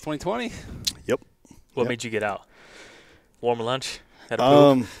 Hindsight's 2020. Yep. What made you get out? Warm lunch? Had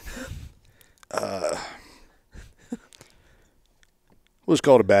a poop? It was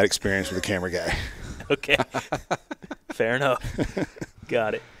called a bad experience with a camera guy. Okay. Fair enough.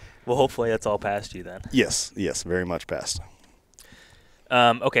 Got it. Well, hopefully that's all past you then. Yes, very much past.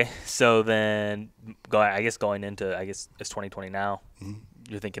 Okay, so then going into it's 2020 now. Mm-hmm.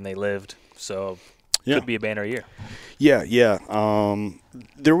 You're thinking they lived, so could be a banner year. Yeah.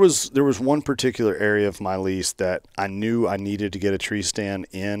 There was one particular area of my lease that I knew I needed to get a tree stand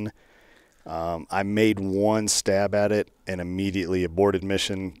in. I made one stab at it and immediately aborted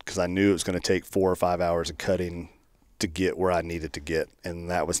mission because I knew it was going to take 4 or 5 hours of cutting to get where I needed to get, and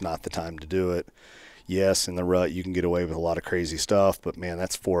that was not the time to do it. Yes, in the rut you can get away with a lot of crazy stuff, but man,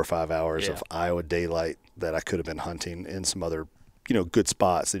 that's 4 or 5 hours of Iowa daylight that I could have been hunting in some other, good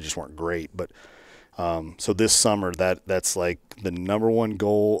spots. They just weren't great. But so this summer, that's like the number one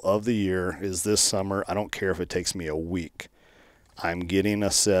goal of the year is this summer. I don't care if it takes me a week. I'm getting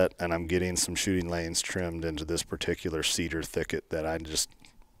a set and I'm getting some shooting lanes trimmed into this particular cedar thicket that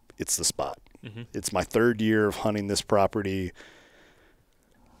it's the spot. Mm-hmm. It's my 3rd year of hunting this property.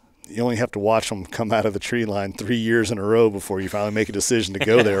 You only have to watch them come out of the tree line 3 years in a row before you finally make a decision to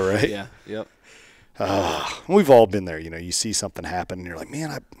go there, right? Yeah, yep. We've all been there. You see something happen and you're like,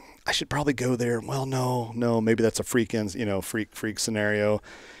 man, I should probably go there. Well, no, maybe that's a freak scenario.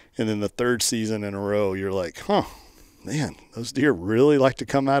 And then the 3rd season in a row, you're like, man, those deer really like to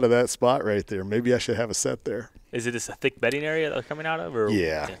come out of that spot right there. Maybe I should have a set there. Is it just a thick bedding area that they're coming out of? Or?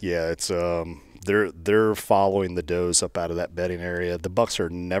 Yeah. It's they're following the does up out of that bedding area. The bucks are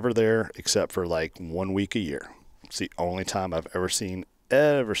never there except for like 1 week a year. It's the only time I've ever seen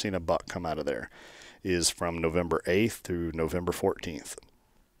a buck come out of there is from November 8th through November 14th.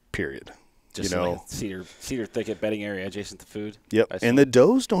 Period. Just like cedar thicket bedding area adjacent to food. Yep. And the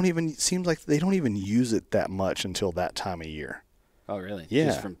does seems like they don't even use it that much until that time of year. Oh, really? Yeah.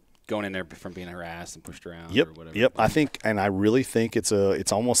 Just from going in there from being harassed and pushed around or whatever. Yep. I really think it's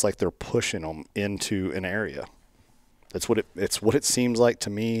almost like they're pushing them into an area. It's what it seems like to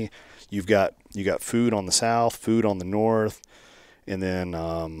me. You got food on the south, food on the north, and then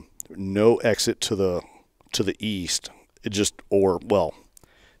no exit to the east.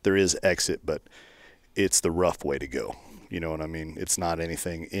 There is exit, but it's the rough way to go. You know what I mean? It's not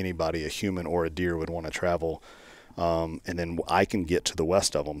anything anybody, a human or a deer, would want to travel. And then I can get to the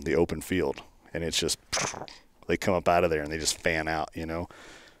west of them, the open field, and it's just they come up out of there and they just fan out,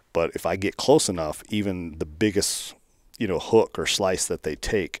 But if I get close enough, even the biggest, hook or slice that they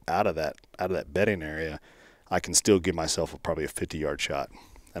take out of that bedding area, I can still give myself probably a 50-yard shot,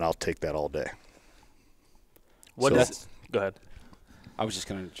 and I'll take that all day. Go ahead. I was just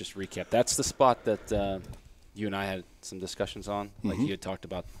going to recap. That's the spot that you and I had some discussions on. Like you had talked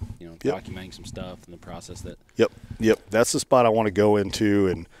about, documenting some stuff and the process that. Yep. That's the spot I want to go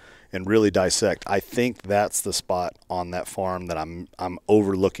into and really dissect. I think that's the spot on that farm that I'm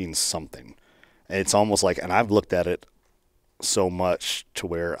overlooking something. And it's almost like, and I've looked at it so much to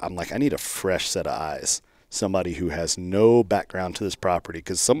where I'm like, I need a fresh set of eyes. Somebody who has no background to this property,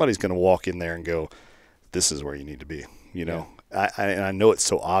 because somebody's going to walk in there and go, this is where you need to be, Yeah. I know it's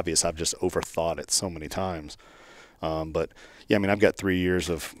so obvious. I've just overthought it so many times. But, I've got 3 years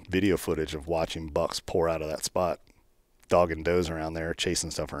of video footage of watching bucks pour out of that spot, dogging does around there,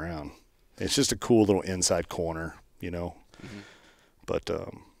 chasing stuff around. It's just a cool little inside corner, Mm-hmm. But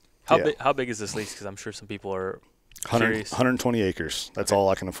how big is this lease? Because I'm sure some people are curious. 120 acres. That's all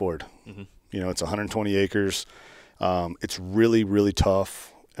I can afford. Mm-hmm. It's 120 acres. It's really, really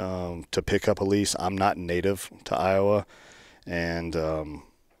tough to pick up a lease. I'm not native to Iowa. And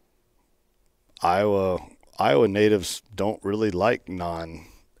Iowa natives don't really like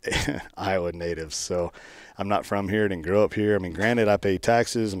non-Iowa natives. So I'm not from here, didn't grow up here. I mean, granted, I pay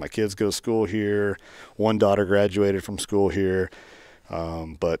taxes and my kids go to school here. One daughter graduated from school here.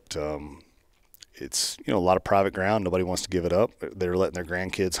 But it's, a lot of private ground. Nobody wants to give it up. They're letting their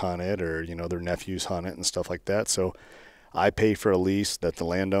grandkids hunt it, or, their nephews hunt it and stuff like that. So I pay for a lease that the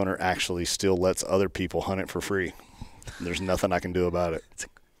landowner actually still lets other people hunt it for free. There's nothing I can do about it. It's a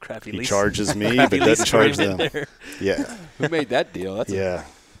crappy He lease. charges me, but doesn't charge them. Yeah. Who made that deal? Yeah.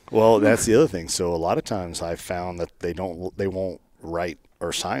 Well, that's the other thing. So a lot of times I've found that they won't write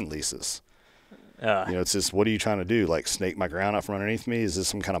or sign leases. It's just, what are you trying to do? Like, snake my ground out from underneath me? Is this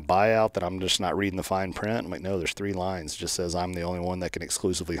some kind of buyout that I'm just not reading the fine print? I'm like, no, there's 3 lines. It just says I'm the only one that can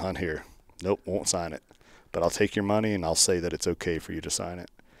exclusively hunt here. Nope, won't sign it. But I'll take your money and I'll say that it's okay for you to sign it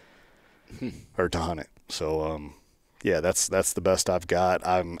or to hunt it. So, that's the best I've got.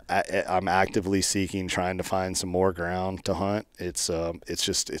 I'm actively seeking, trying to find some more ground to hunt. It's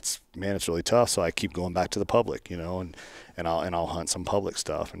really tough. So I keep going back to the public, and I'll hunt some public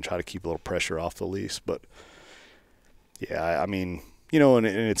stuff and try to keep a little pressure off the lease. But yeah, I mean, and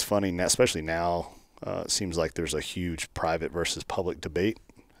it's funny, especially now, it seems like there's a huge private versus public debate.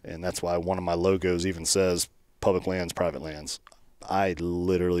 And that's why one of my logos even says public lands, private lands. I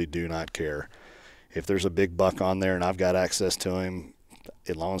literally do not care. If there's a big buck on there and I've got access to him,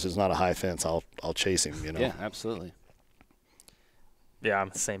 as long as it's not a high fence, I'll chase him, Yeah, absolutely. Yeah, I'm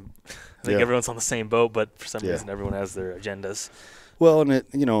the same. I think everyone's on the same boat, but for some reason everyone has their agendas. Well, and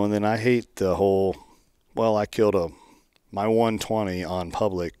and then I hate the whole, I killed my 120 on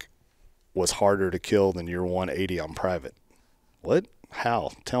public was harder to kill than your 180 on private. What?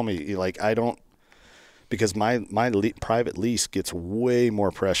 How? Tell me. Like, I don't, because my private lease gets way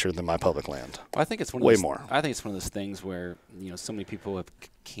more pressure than my public land. I think it's way more. I think it's one of those things where so many people have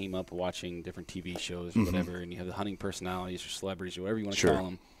came up watching different TV shows or whatever, and you have the hunting personalities or celebrities or whatever you want to call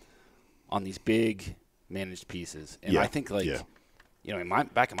them on these big managed pieces. And I think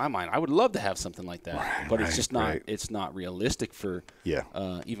back in my mind, I would love to have something like that, but it's just not. Right. It's not realistic for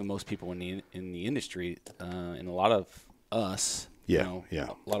even most people in the industry, and a lot of us. A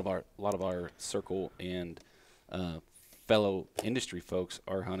lot of our circle and fellow industry folks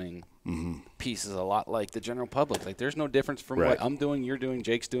are hunting pieces a lot like the general public. Like, there's no difference from what I'm doing, you're doing,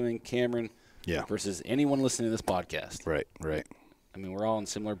 Jake's doing, Cameron, versus anyone listening to this podcast. Right. I mean, we're all in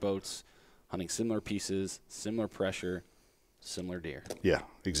similar boats, hunting similar pieces, similar pressure, similar deer. Yeah,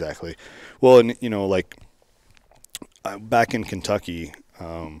 exactly. Well, and back in Kentucky,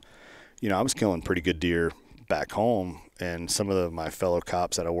 I was killing pretty good deer back home, and some of my fellow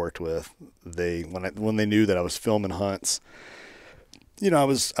cops that I worked with, when they knew that I was filming hunts, I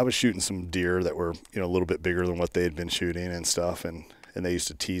was shooting some deer that were a little bit bigger than what they had been shooting and stuff, and they used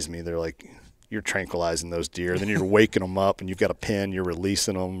to tease me. They're like, "You're tranquilizing those deer, then you're waking them up, and you've got a pin, you're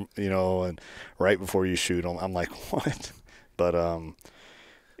releasing them, and right before you shoot them." I'm like, "What?" But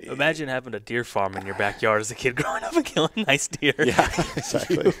imagine having a deer farm in your backyard as a kid growing up and killing nice deer. Yeah,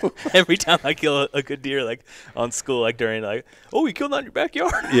 exactly. Every time I kill a good deer, like on school, like during you killed that in your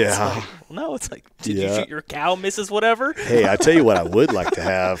backyard. Yeah. It's like, did you shoot your cow, Mrs. Whatever? Hey, I tell you what I would like to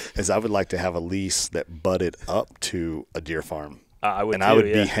have is I would like to have a lease that butted up to a deer farm. I would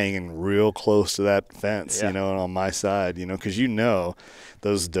be hanging real close to that fence, on my side, because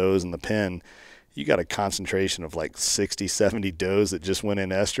those does in the pen. You got a concentration of like 60, 70 does that just went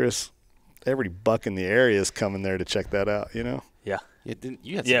in estrus. Every buck in the area is coming there to check that out, Yeah.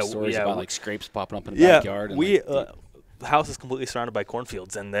 You had some stories about like scrapes popping up in the backyard. And the house is completely surrounded by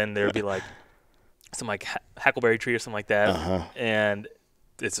cornfields, and then there would be like some like hackleberry tree or something like that, and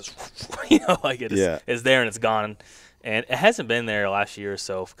it's just it's there and it's gone, and it hasn't been there last year or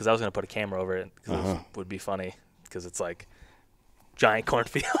so because I was gonna put a camera over it because it would be funny because it's like giant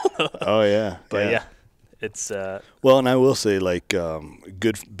cornfield. Oh yeah, but it's well, and I will say, like,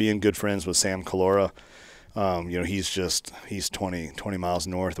 being good friends with Sam Calora. He's 20 miles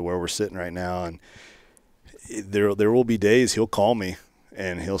north of where we're sitting right now, and there will be days he'll call me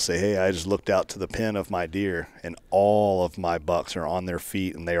and he'll say, "Hey, I just looked out to the pen of my deer, and all of my bucks are on their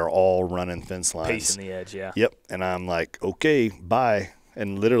feet, and they are all running fence lines, pacing the edge." Yeah. Yep. And I'm like, "Okay, bye."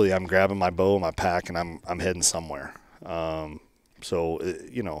 And literally, I'm grabbing my bow and my pack, and I'm heading somewhere. So,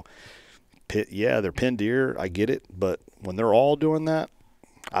 they're pinned deer. I get it. But when they're all doing that,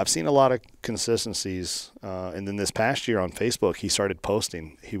 I've seen a lot of consistencies. And then this past year on Facebook, he started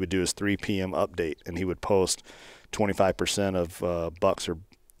posting. He would do his 3 p.m. update, and he would post 25% of bucks are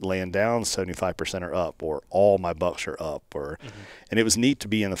laying down, 75% are up, or all my bucks are up. And it was neat to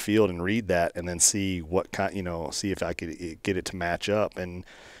be in the field and read that and then see what kind, see if I could get it to match up. And,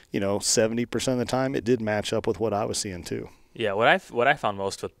 70% of the time it did match up with what I was seeing too. Yeah, what I found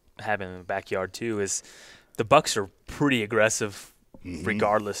most with having in the backyard too is the bucks are pretty aggressive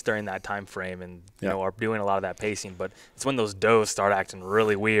regardless during that time frame, and you know, are doing a lot of that pacing. But it's when those does start acting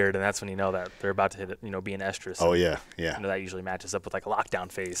really weird, and that's when you know that they're about to hit, you know, be an estrus. Oh, and, yeah. You know, that usually matches up with like a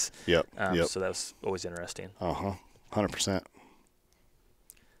lockdown phase. Yep. So that was always interesting. 100%.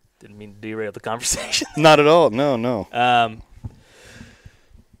 Didn't mean to derail the conversation. Not at all. No.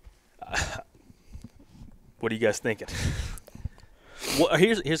 What are you guys thinking? Well,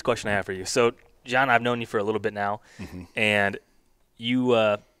 here's a question I have for you. So, John, I've known you for a little bit now, and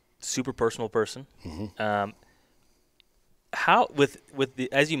you super personal person. How with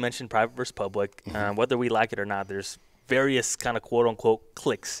the, as you mentioned, private versus public, whether we like it or not, there's various kind of quote unquote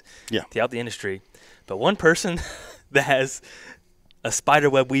cliques throughout the industry, but one person that has a spider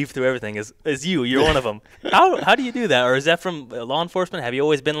web weave through everything is you. You're one of them. How do you do that? Or is that from law enforcement? Have you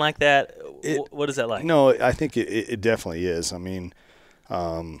always been like that? What is that like? No, I think it definitely is. I mean,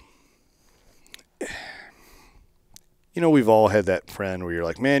 you know, we've all had that friend where you're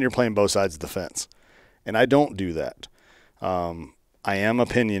like, man, you're playing both sides of the fence. And I don't do that. I am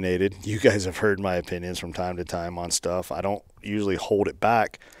opinionated. You guys have heard my opinions from time to time on stuff. I don't usually hold it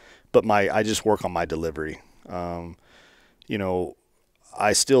back, but I just work on my delivery. You know,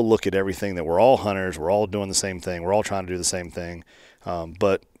 I still look at everything that we're all hunters. We're all doing the same thing. We're all trying to do the same thing.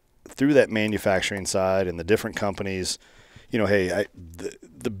 But through that manufacturing side and the different companies, you know, hey,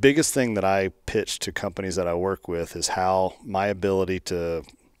 the biggest thing that I pitch to companies that I work with is how my ability to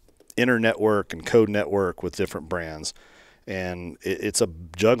inter-network and code network with different brands. And it's a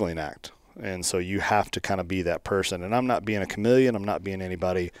juggling act. And so you have to kind of be that person. And I'm not being a chameleon. I'm not being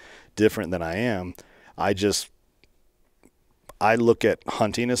anybody different than I am. I look at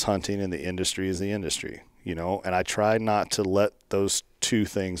hunting as hunting and the industry as the industry, you know, and I try not to let those two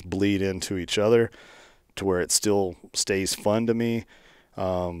things bleed into each other to where it still stays fun to me.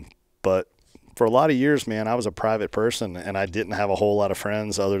 But for a lot of years, man, I was a private person and I didn't have a whole lot of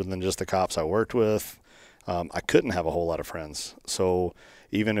friends other than just the cops I worked with. I couldn't have a whole lot of friends. So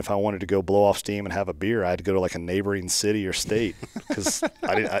even if I wanted to go blow off steam and have a beer, I had to go to like a neighboring city or state because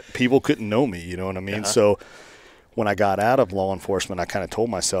people couldn't know me, you know what I mean? So when I got out of law enforcement, I kind of told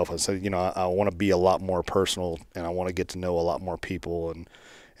myself, I said, you know, I want to be a lot more personal and I want to get to know a lot more people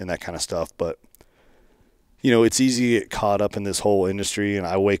and that kind of stuff. But, you know, it's easy to get caught up in this whole industry, and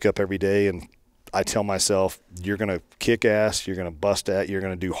I wake up every day and I tell myself, you're going to kick ass, you're going to bust at, you're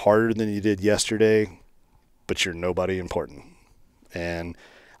going to do harder than you did yesterday, but you're nobody important. And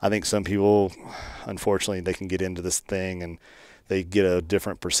I think some people, unfortunately, they can get into this thing and they get a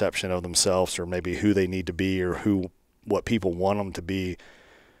different perception of themselves or maybe who they need to be or what people want them to be.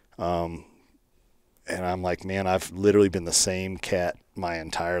 And I'm like, man, I've literally been the same cat my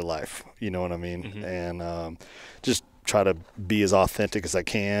entire life. You know what I mean? And just try to be as authentic as I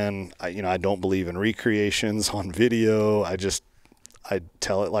can. I don't believe in recreations on video. I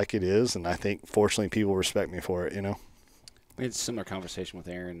tell it like it is, and I think fortunately people respect me for it, you know. We had a similar conversation with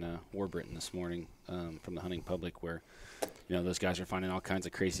Aaron Warburton this morning from the hunting public where, you know, those guys are finding all kinds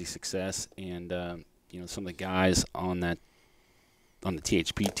of crazy success, and you know, some of the guys on the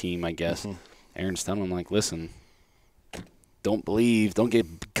THP team, I guess, Aaron's telling them, like, listen, don't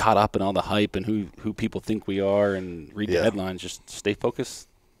get caught up in all the hype and who people think we are and read the headlines. Just stay focused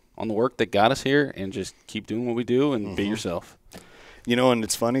on the work that got us here and just keep doing what we do and be yourself. You know, and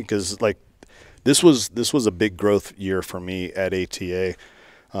it's funny because, like, this was a big growth year for me at ATA.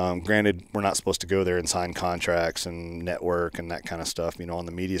 Granted, we're not supposed to go there and sign contracts and network and that kind of stuff, you know, on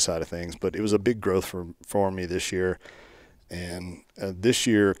the media side of things. But it was a big growth for me this year. And this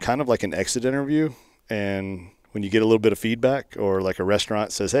year, kind of like an exit interview. And when you get a little bit of feedback or like a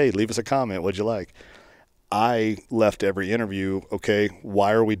restaurant says, hey, leave us a comment, what'd you like? I left every interview, okay,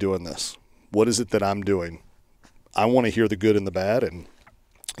 why are we doing this? What is it that I'm doing? I want to hear the good and the bad. And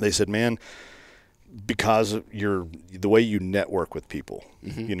they said, man, because of the way you network with people,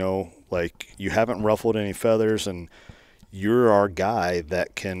 you know, like you haven't ruffled any feathers and you're our guy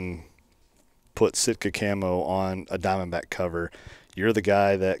that can put Sitka camo on a Diamondback cover. You're the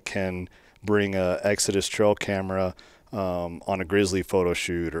guy that can bring a Exodus trail camera on a Grizzly photo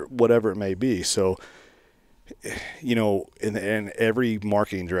shoot or whatever it may be. So, you know, and every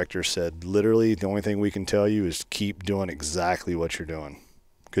marketing director said, literally, the only thing we can tell you is keep doing exactly what you're doing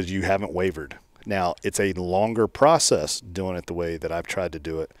because you haven't wavered. Now, it's a longer process doing it the way that I've tried to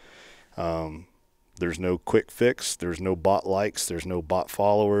do it. There's no quick fix. There's no bot likes. There's no bot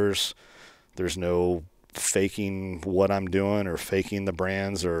followers. There's no faking what I'm doing or faking the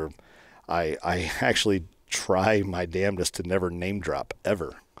brands. Or I actually try my damnedest to never name drop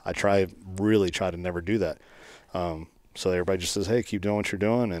ever. I really try to never do that. So everybody just says, hey, keep doing what you're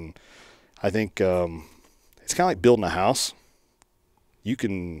doing. And I think it's kind of like building a house. you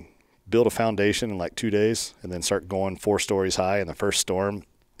can build a foundation in like 2 days and then start going 4 stories high. In the first storm,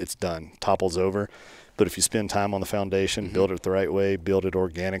 it's done, topples over. But if you spend time on the foundation, build it the right way, build it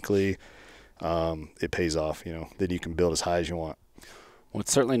organically, it pays off. Then you can build as high as you want. Well,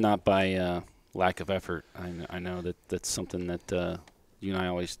 it's certainly not by lack of effort. I know that that's something that you and I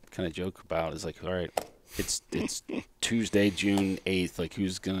always kind of joke about. Is like, all right, it's Tuesday, June 8th. Like,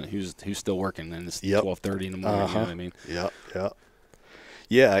 who's still working? And it's 12:30 in the morning. You know what I mean?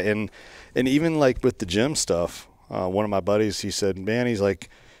 Yeah, and even like with the gym stuff, one of my buddies, he said, man, he's like,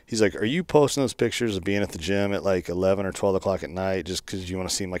 are you posting those pictures of being at the gym at like 11 or 12 o'clock at night just because you want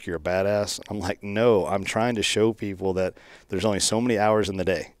to seem like you're a badass? I'm like, no, I'm trying to show people that there's only so many hours in the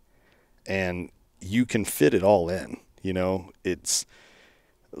day, and you can fit it all in. It's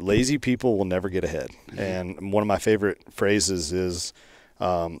lazy people will never get ahead. And one of my favorite phrases is,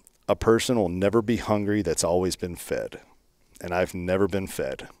 a person will never be hungry that's always been fed. And I've never been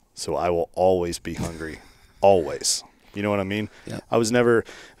fed, so I will always be hungry, always. You know what I mean? Yeah. I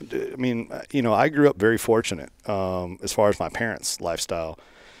grew up very fortunate as far as my parents' lifestyle.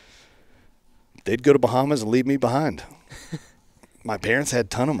 They'd go to Bahamas and leave me behind. My parents had a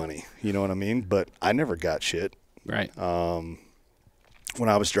ton of money, you know what I mean? But I never got shit. Right. When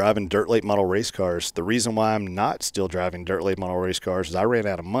I was driving dirt late model race cars, the reason why I'm not still driving dirt late model race cars is I ran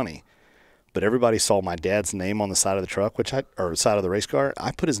out of money. But everybody saw my dad's name on the side of the truck, or side of the race car.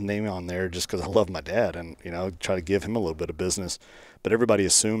 I put his name on there just because I love my dad and, try to give him a little bit of business. But everybody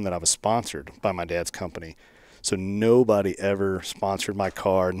assumed that I was sponsored by my dad's company. So nobody ever sponsored my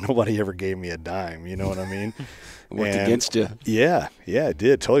car. Nobody ever gave me a dime. You know what I mean? Worked against you. Yeah, it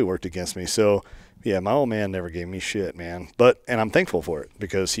did. Totally worked against me. So, yeah, my old man never gave me shit, man. And I'm thankful for it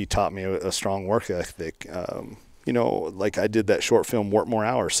because he taught me a strong work ethic. Like I did that short film, Work More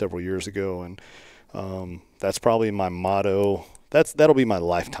Hours, several years ago, and that's probably my motto. That'll be my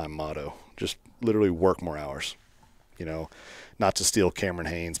lifetime motto. Just literally work more hours. Not to steal Cameron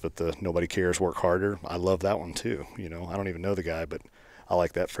Haynes, but the nobody cares, work harder. I love that one too. I don't even know the guy, but I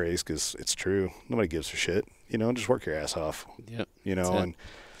like that phrase because it's true. Nobody gives a shit. Just work your ass off. Yep. And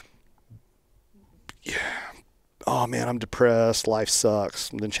yeah, oh man, I'm depressed. Life sucks.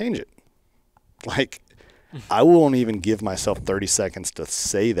 Then change it. Like, I won't even give myself 30 seconds to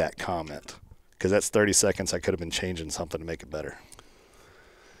say that comment because that's 30 seconds I could have been changing something to make it better.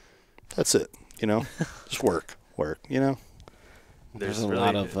 That's it. Just work. There's a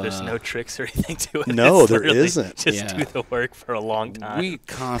lot of there's no tricks or anything to it. No, it's there really isn't. Just do the work for a long time. We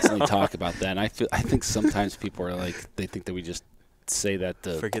constantly talk about that, and I think sometimes people are like, they think that we just say that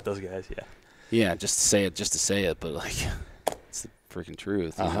to forget those guys. Yeah, just say it just to say it, but like it's the freaking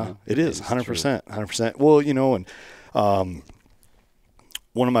truth. It is 100%. Well, and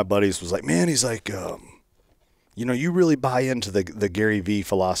one of my buddies was like, man, he's like, you really buy into the Gary V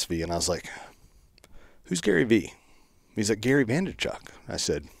philosophy, and I was like, who's Gary V? He's like, Gary Vaynerchuk. I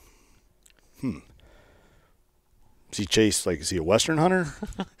said, Is he a Western hunter?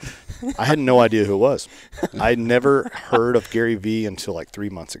 I had no idea who it was. I'd never heard of Gary V until like 3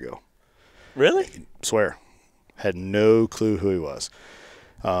 months ago. Really? I swear. Had no clue who he was.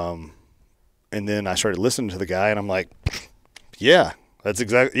 And then I started listening to the guy, and I'm like, yeah, that's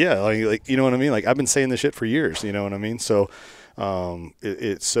exactly, yeah. Like, you know what I mean? Like, I've been saying this shit for years, you know what I mean? So,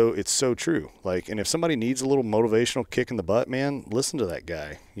 it's so true. Like, and if somebody needs a little motivational kick in the butt, man, listen to that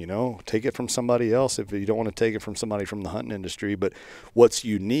guy, take it from somebody else if you don't want to take it from somebody from the hunting industry. But what's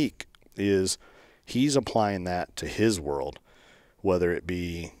unique is he's applying that to his world, whether it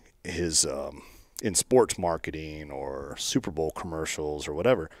be his, in sports marketing or Super Bowl commercials or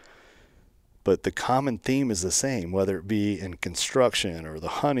whatever. But the common theme is the same, whether it be in construction or the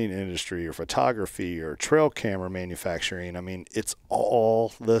hunting industry or photography or trail camera manufacturing. I mean, it's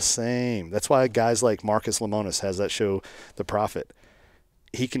all the same. That's why guys like Marcus Lemonis has that show, The Profit.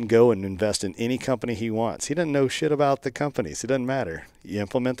 He can go and invest in any company he wants. He doesn't know shit about the companies. It doesn't matter. You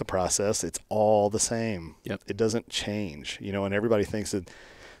implement the process. It's all the same. Yep. It doesn't change. And everybody thinks that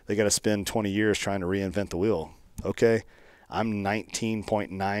they got to spend 20 years trying to reinvent the wheel. Okay. I'm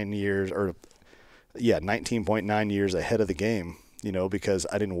 19.9 years ahead of the game, because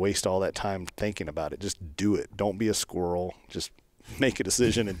I didn't waste all that time thinking about it. Just do it. Don't be a squirrel. Just make a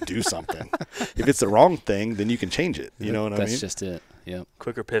decision and do something. If it's the wrong thing, then you can change it. You know what I mean? That's just it. Yep.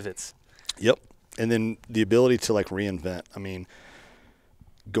 Quicker pivots. Yep. And then the ability to like reinvent. I mean,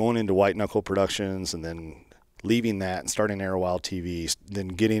 going into white knuckle productions and then leaving that and starting Arrow Wild TV, then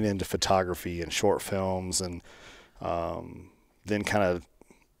getting into photography and short films, and then kind of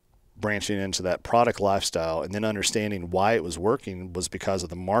branching into that product lifestyle, and then understanding why it was working was because of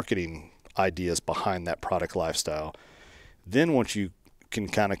the marketing ideas behind that product lifestyle. Then once you can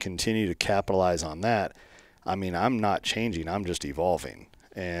kind of continue to capitalize on that, I mean, I'm not changing. I'm just evolving.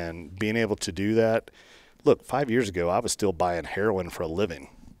 And being able to do that, look, 5 years ago, I was still buying heroin for a living,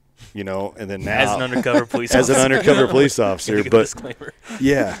 you know, and then now. As an undercover police officer. As an undercover police officer. But, disclaimer.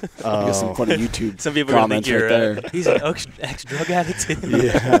 Yeah. Some funny YouTube Some people comments think you're, right there. He's an ex-drug addict.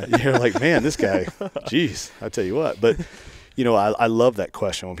 Yeah. You're like, man, this guy, geez, I tell you what. But, you know, I love that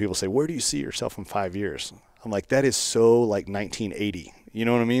question when people say, where do you see yourself in 5 years? I'm like, that is so like 1980. You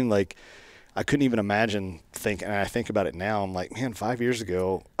know what I mean? Like, I couldn't even imagine and I think about it now, I'm like, man, 5 years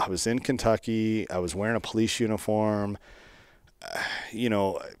ago, I was in Kentucky, I was wearing a police uniform, you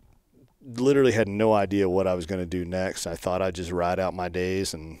know, literally had no idea what I was going to do next. I thought I'd just ride out my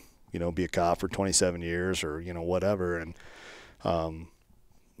days and, you know, be a cop for 27 years or, you know, whatever. And,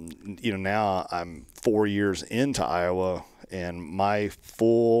 you know, now I'm 4 years into Iowa and my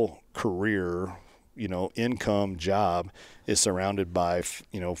full career, you know, income job is surrounded by,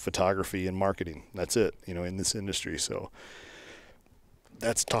 you know, photography and marketing. That's it, you know, in this industry. So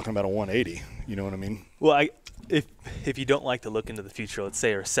that's talking about a 180. You know what I mean? Well, if you don't like to look into the future, let's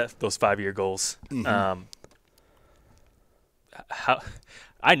say, or set those 5-year goals, how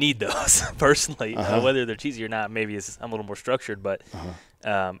I need those personally, whether they're cheesy or not. Maybe I'm a little more structured, but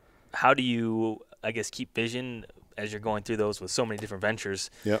how do you, I guess, keep vision as you're going through those with so many different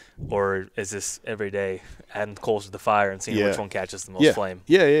ventures? Yep. Or is this every day adding coals to the fire and seeing which one catches the most flame?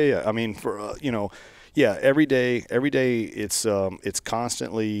 Yeah. I mean, for you know, every day it's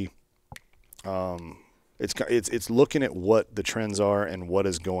constantly it's looking at what the trends are and what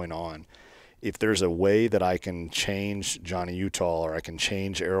is going on. If there's a way that I can change Johnny Utah or I can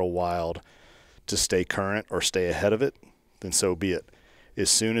change Arrow Wild to stay current or stay ahead of it, then so be it. As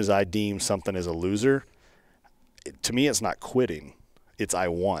soon as I deem something as a loser, to me it's not quitting. It's I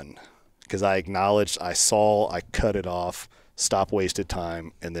won. Because I acknowledged, I saw, I cut it off, stop wasted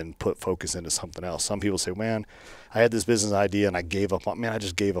time, and then put focus into something else. Some people say, man, I had this business idea and I gave up on, I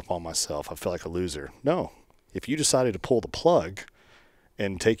just gave up on myself. I feel like a loser. No. If you decided to pull the plug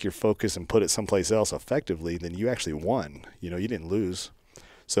and take your focus and put it someplace else effectively, then you actually won. You know, you didn't lose.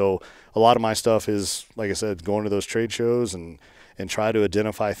 So a lot of my stuff is, like I said, going to those trade shows and try to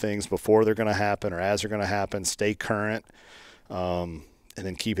identify things before they're going to happen or as they're going to happen, stay current, and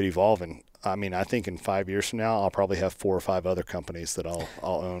then keep it evolving. I mean, I think in 5 years from now, I'll probably have 4 or 5 other companies that I'll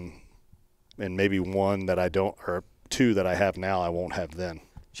own, and maybe one that I don't, or 2 that I have now I won't have then.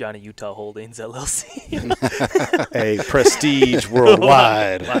 Johnny Utah Holdings LLC. Hey, prestige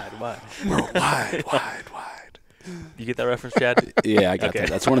worldwide. Wide. You get that reference, Chad? Yeah, I got that.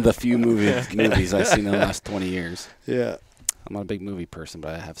 That's one of the few movies I've seen in the last 20 years. Yeah. I'm not a big movie person,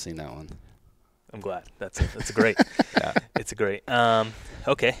 but I have seen that one. I'm glad. That's a great. Yeah. It's a great.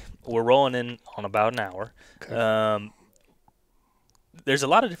 Okay, we're rolling in on about an hour. Okay. There's a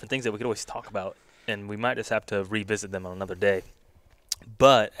lot of different things that we could always talk about, and we might just have to revisit them on another day.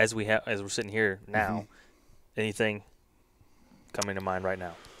 But as we're sitting here now, anything coming to mind right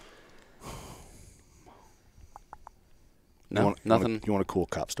now? No, nothing. You want a cool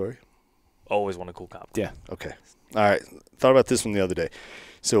cop story? Always want a cool cop. Yeah. Okay. All right. Thought about this one the other day.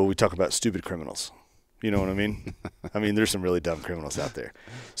 So we talk about stupid criminals. You know what I mean? I mean, there's some really dumb criminals out there.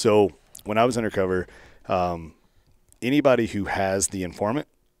 So when I was undercover, anybody who has the informant,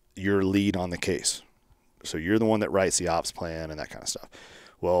 you're lead on the case. So you're the one that writes the ops plan and that kind of stuff.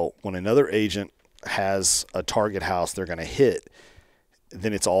 Well, when another agent has a target house they're going to hit,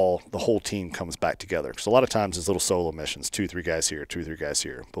 then it's all, the whole team comes back together. Because a lot of times it's little solo missions, 2-3 guys here, 2-3 guys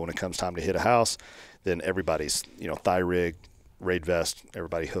here. But when it comes time to hit a house, then everybody's, you know, thigh rig, raid vest,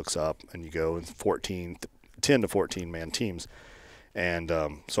 everybody hooks up, and you go in 10 to 14 man teams. And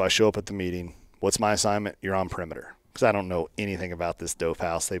so I show up at the meeting. What's my assignment? You're on perimeter. Because I don't know anything about this dope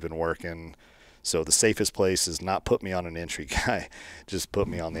house they've been working. So the safest place is not put me on an entry guy, just put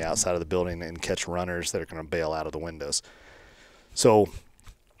me on the outside of the building and catch runners that are going to bail out of the windows. So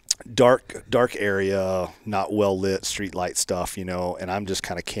dark area, not well lit, street light stuff, you know, and I'm just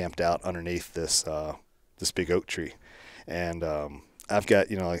kind of camped out underneath this big oak tree. And I've got,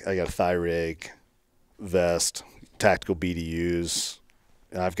 you know, I got a thigh rig, vest, tactical BDUs,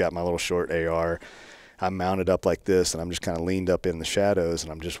 and I've got my little short AR. I'm mounted up like this, and I'm just kind of leaned up in the shadows,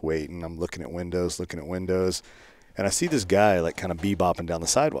 and I'm just waiting. I'm looking at windows, and I see this guy like kind of bebopping down the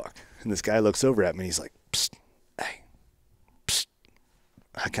sidewalk. And this guy looks over at me, and he's like, "Psst, hey, psst."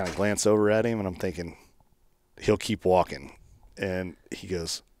 I kind of glance over at him, and I'm thinking he'll keep walking. And he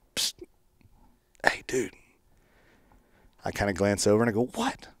goes, "Psst, hey, dude." I kind of glance over, and I go,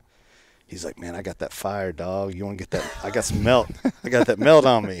 "What?" He's like, "Man, I got that fire, dog. You want to get that? I got some melt. I got that melt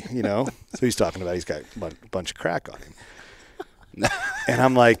on me, you know." So he's talking about he's got a bunch of crack on him. And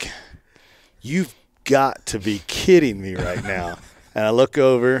I'm like, you've got to be kidding me right now. And I look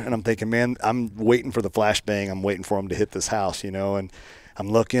over, and I'm thinking, man, I'm waiting for the flashbang. I'm waiting for him to hit this house, and I'm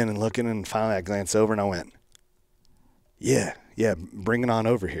looking, and finally I glance over, and I went, yeah, bring it on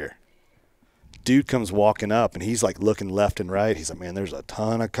over here. Dude comes walking up, and he's like looking left and right. He's like, man, there's a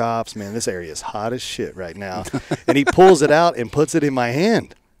ton of cops. Man, this area is hot as shit right now. And he pulls it out and puts it in my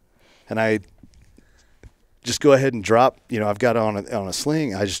hand. And I just go ahead and drop, I've got it on a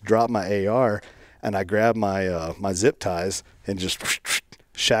sling. I just drop my AR, and I grab my my zip ties and just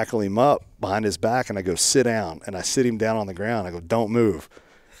shackle him up behind his back, and I go, sit down. And I sit him down on the ground. I go, don't move.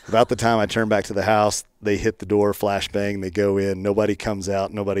 About the time I turn back to the house, they hit the door, flashbang, they go in. Nobody comes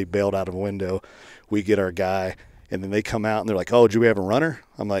out. Nobody bailed out of a window. We get our guy, and then they come out, and they're like, oh, do we have a runner?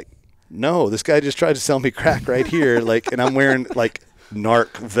 I'm like, no, this guy just tried to sell me crack right here. And I'm wearing,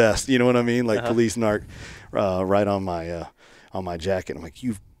 narc vest, you know what I mean? Police narc right on my jacket. I'm like,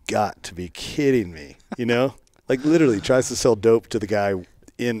 you've got to be kidding me, literally tries to sell dope to the guy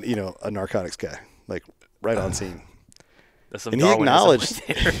in, a narcotics guy, right on scene. And he acknowledged,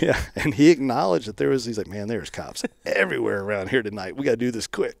 and he acknowledged that he's like, man, there's cops everywhere around here tonight. We got to do this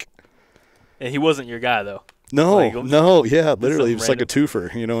quick. And he wasn't your guy, though. No, literally, it was like a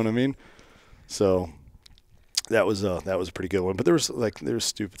twofer. You know what I mean? So that was a pretty good one. But there was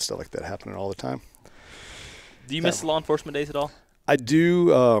stupid stuff like that happening all the time. Do you miss law enforcement days at all? I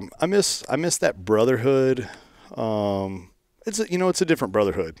do. I miss that brotherhood. It's a different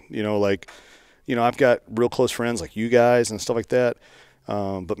brotherhood. I've got real close friends like you guys and stuff like that.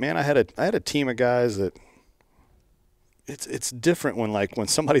 But man, I had a team of guys that it's different when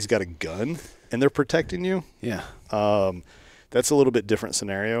somebody's got a gun and they're protecting you. Yeah. That's a little bit different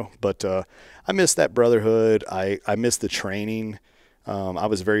scenario, but I miss that brotherhood. I miss the training. I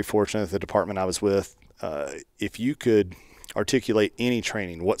was very fortunate at the department I was with. If you could articulate any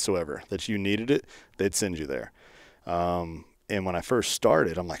training whatsoever that you needed it, they'd send you there. And when I first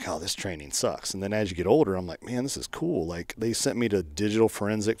started, I'm like, oh, this training sucks. And then as you get older, I'm like, man, this is cool. They sent me to digital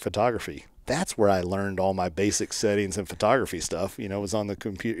forensic photography. That's where I learned all my basic settings and photography stuff. It was on the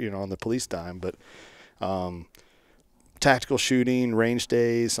computer, on the police dime. But tactical shooting, range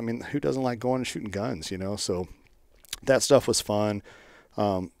days. I mean, who doesn't like going and shooting guns, So that stuff was fun.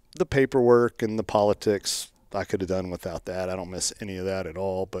 The paperwork and the politics, I could have done without that. I don't miss any of that at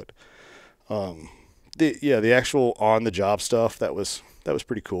all. But the actual on-the-job stuff, that was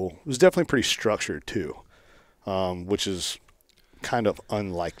pretty cool. It was definitely pretty structured too, which is kind of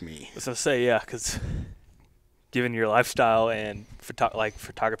unlike me. I was going to say, yeah, because given your lifestyle and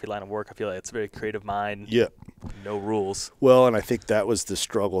photography line of work, I feel like it's a very creative mind. Yeah. No rules. Well, and I think that was the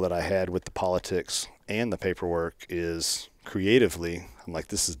struggle that I had with the politics and the paperwork is creatively, I'm like,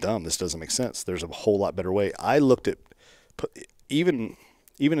 this is dumb. This doesn't make sense. There's a whole lot better way. I looked at even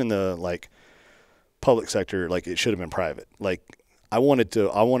in the public sector, it should have been private. I wanted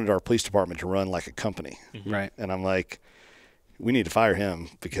our police department to run like a company. Mm-hmm. Right. And I'm like, we need to fire him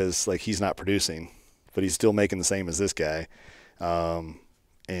because he's not producing, but he's still making the same as this guy.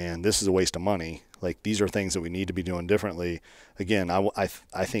 And this is a waste of money. These are things that we need to be doing differently. Again,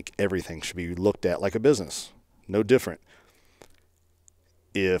 I think everything should be looked at like a business. No different.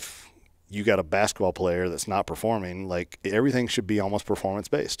 If you got a basketball player that's not performing, everything should be almost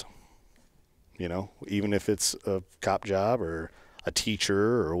performance-based. Even if it's a cop job or a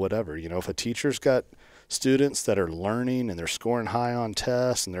teacher or whatever. If a teacher's got students that are learning and they're scoring high on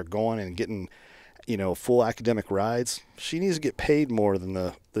tests and they're going and getting, full academic rides, she needs to get paid more than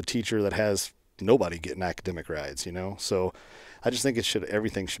the teacher that has nobody getting academic rides, So I just think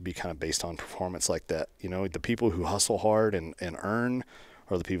everything should be kind of based on performance like that. The people who hustle hard and earn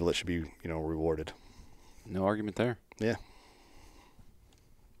are the people that should be, rewarded. No argument there. Yeah.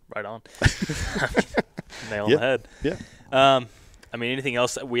 Right on. Nail on the head. Yeah. Anything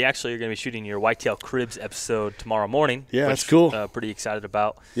else? We actually are going to be shooting your Whitetail Cribs episode tomorrow morning. Yeah, that's cool. Pretty excited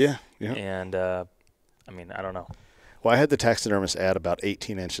about. Yeah. And, I don't know. Well, I had the taxidermist add about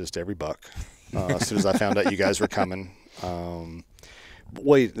 18 inches to every buck as soon as I found out you guys were coming.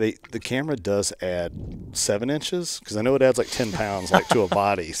 Wait, the camera does add 7 inches? Because I know it adds 10 pounds to a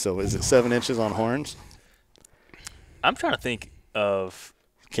body. So is it 7 inches on horns? I'm trying to think of...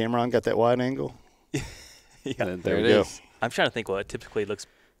 Cameron got that wide angle? Yeah, there it is. I'm trying to think what it typically looks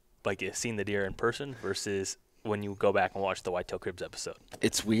like you've seen the deer in person versus when you go back and watch the Whitetail Cribs episode.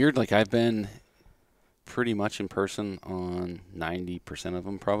 It's weird. I've been pretty much in person on 90% of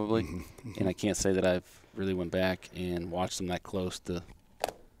them probably, and I can't say that I've really went back and watched them that close to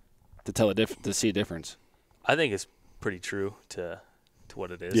to see a difference. I think it's pretty true to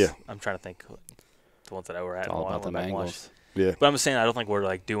what it is. Yeah. I'm trying to think the ones that I were at. It's all about the angles. Yeah. But I'm just saying I don't think we're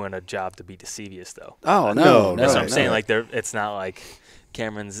like doing a job to be deceivious though. Oh no, That's what I'm no. saying. Like it's not like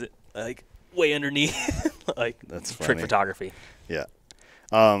Cameron's like way underneath like That's trick funny. photography. Yeah.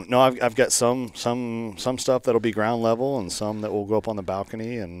 No, I've got some stuff that'll be ground level and some that will go up on the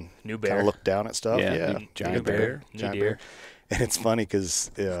balcony and New kind bear. of look down at stuff. Yeah. Giant bear. New Giant deer. bear. And it's funny because,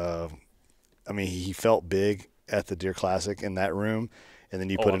 I mean, he felt big at the Deer Classic in that room, and then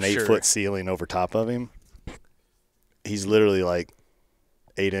you put an 8-foot ceiling over top of him. He's literally like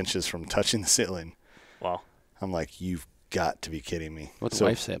 8 inches from touching the ceiling. Wow. I'm like, you've got to be kidding me. What's the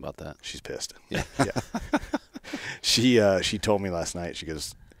wife say about that? She's pissed. Yeah. She told me last night, she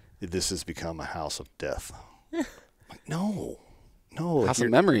goes, this has become a house of death. I'm like, no. House of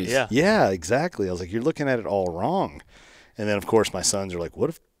memories. Yeah. Yeah, exactly. I was like, you're looking at it all wrong. And then, of course, my sons are like,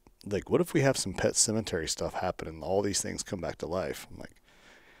 what if we have some pet cemetery stuff happen and all these things come back to life? I'm like,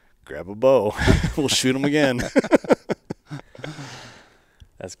 grab a bow. We'll shoot them again.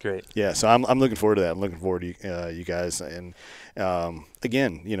 That's great. Yeah, so I'm looking forward to that. I'm looking forward to you guys. And,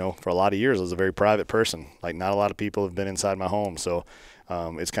 again, for a lot of years, I was a very private person. Like, not a lot of people have been inside my home. So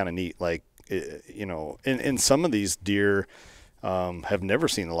it's kind of neat. Like, and some of these deer have never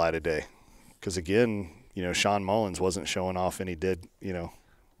seen the light of day. Because, again, Sean Mullins wasn't showing off any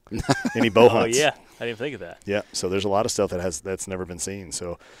any bow hunts. Oh, yeah. I didn't think of that. Yeah, so there's a lot of stuff that's never been seen.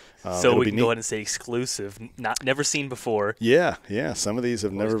 So we can go ahead and say exclusive, never seen before. Yeah. Some of these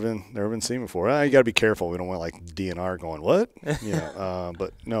have never been seen before. You got to be careful. We don't want like DNR going what,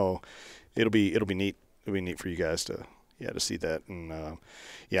 but no, it'll be neat. It'll be neat for you guys to see that. And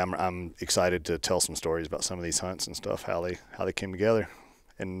I'm excited to tell some stories about some of these hunts and stuff, how they came together,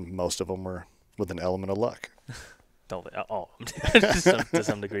 and most of them were with an element of luck. To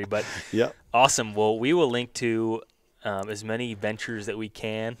some degree, but yeah, awesome. Well, we will link to as many ventures that we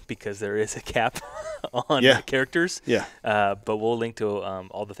can because there is a cap on characters. Yeah. But we'll link to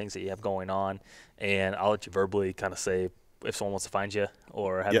all the things that you have going on, and I'll let you verbally kind of say if someone wants to find you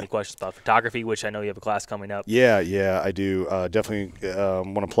or have any questions about photography, which I know you have a class coming up. Yeah, I do. Definitely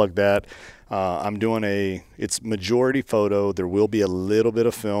want to plug that. I'm doing it's majority photo. There will be a little bit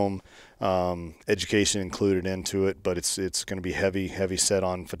of film. Education included into it, but it's going to be heavy set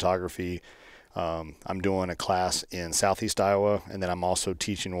on photography. I'm doing a class in Southeast Iowa, and then I'm also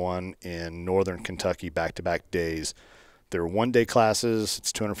teaching one in Northern Kentucky back-to-back days. They're one-day classes.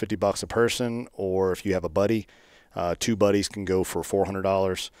 It's $250 a person, or if you have a buddy, 2 buddies can go for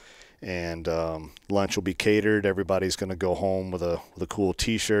 $400. And lunch will be catered. Everybody's going to go home with a cool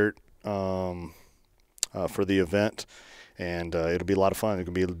T-shirt for the event. And it'll be a lot of fun. It's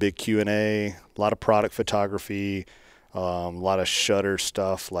going to be a big Q&A, a lot of product photography, a lot of shutter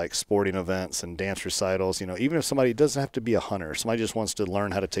stuff like sporting events and dance recitals. Even if somebody doesn't have to be a hunter, somebody just wants to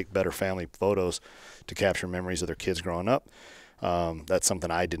learn how to take better family photos to capture memories of their kids growing up. That's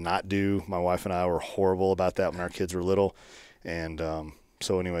something I did not do. My wife and I were horrible about that when our kids were little. And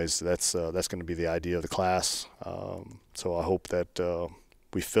so anyways, that's going to be the idea of the class. So I hope that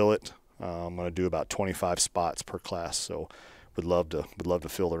we fill it. I'm going to do about 25 spots per class, so would love to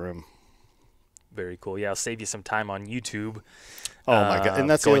fill the room. Very cool. Yeah, I'll save you some time on YouTube. Oh my God! And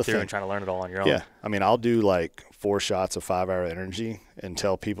that's going the other through thing. And trying to learn it all on your own. Yeah, I mean, I'll do like 4 shots of 5-hour energy and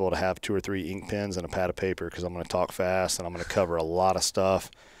tell people to have 2 or 3 ink pens and a pad of paper because I'm going to talk fast and I'm going to cover a lot of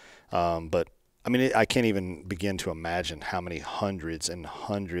stuff. But I mean, I can't even begin to imagine how many hundreds and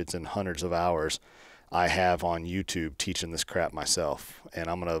hundreds and hundreds of hours I have on YouTube teaching this crap myself, and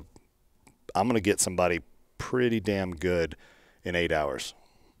I'm gonna get somebody pretty damn good in 8 hours.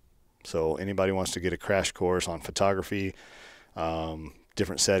 So anybody wants to get a crash course on photography,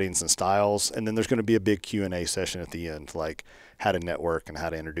 different settings and styles, and then there's going to be a big Q&A session at the end, like how to network and how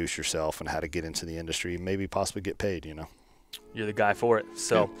to introduce yourself and how to get into the industry, maybe possibly get paid. You're the guy for it.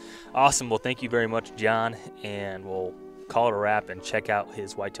 So awesome. Well, thank you very much, John, and we'll call it a wrap and check out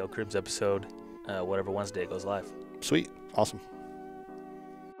his Whitetail Cribs episode, whatever Wednesday it goes live. Sweet. Awesome.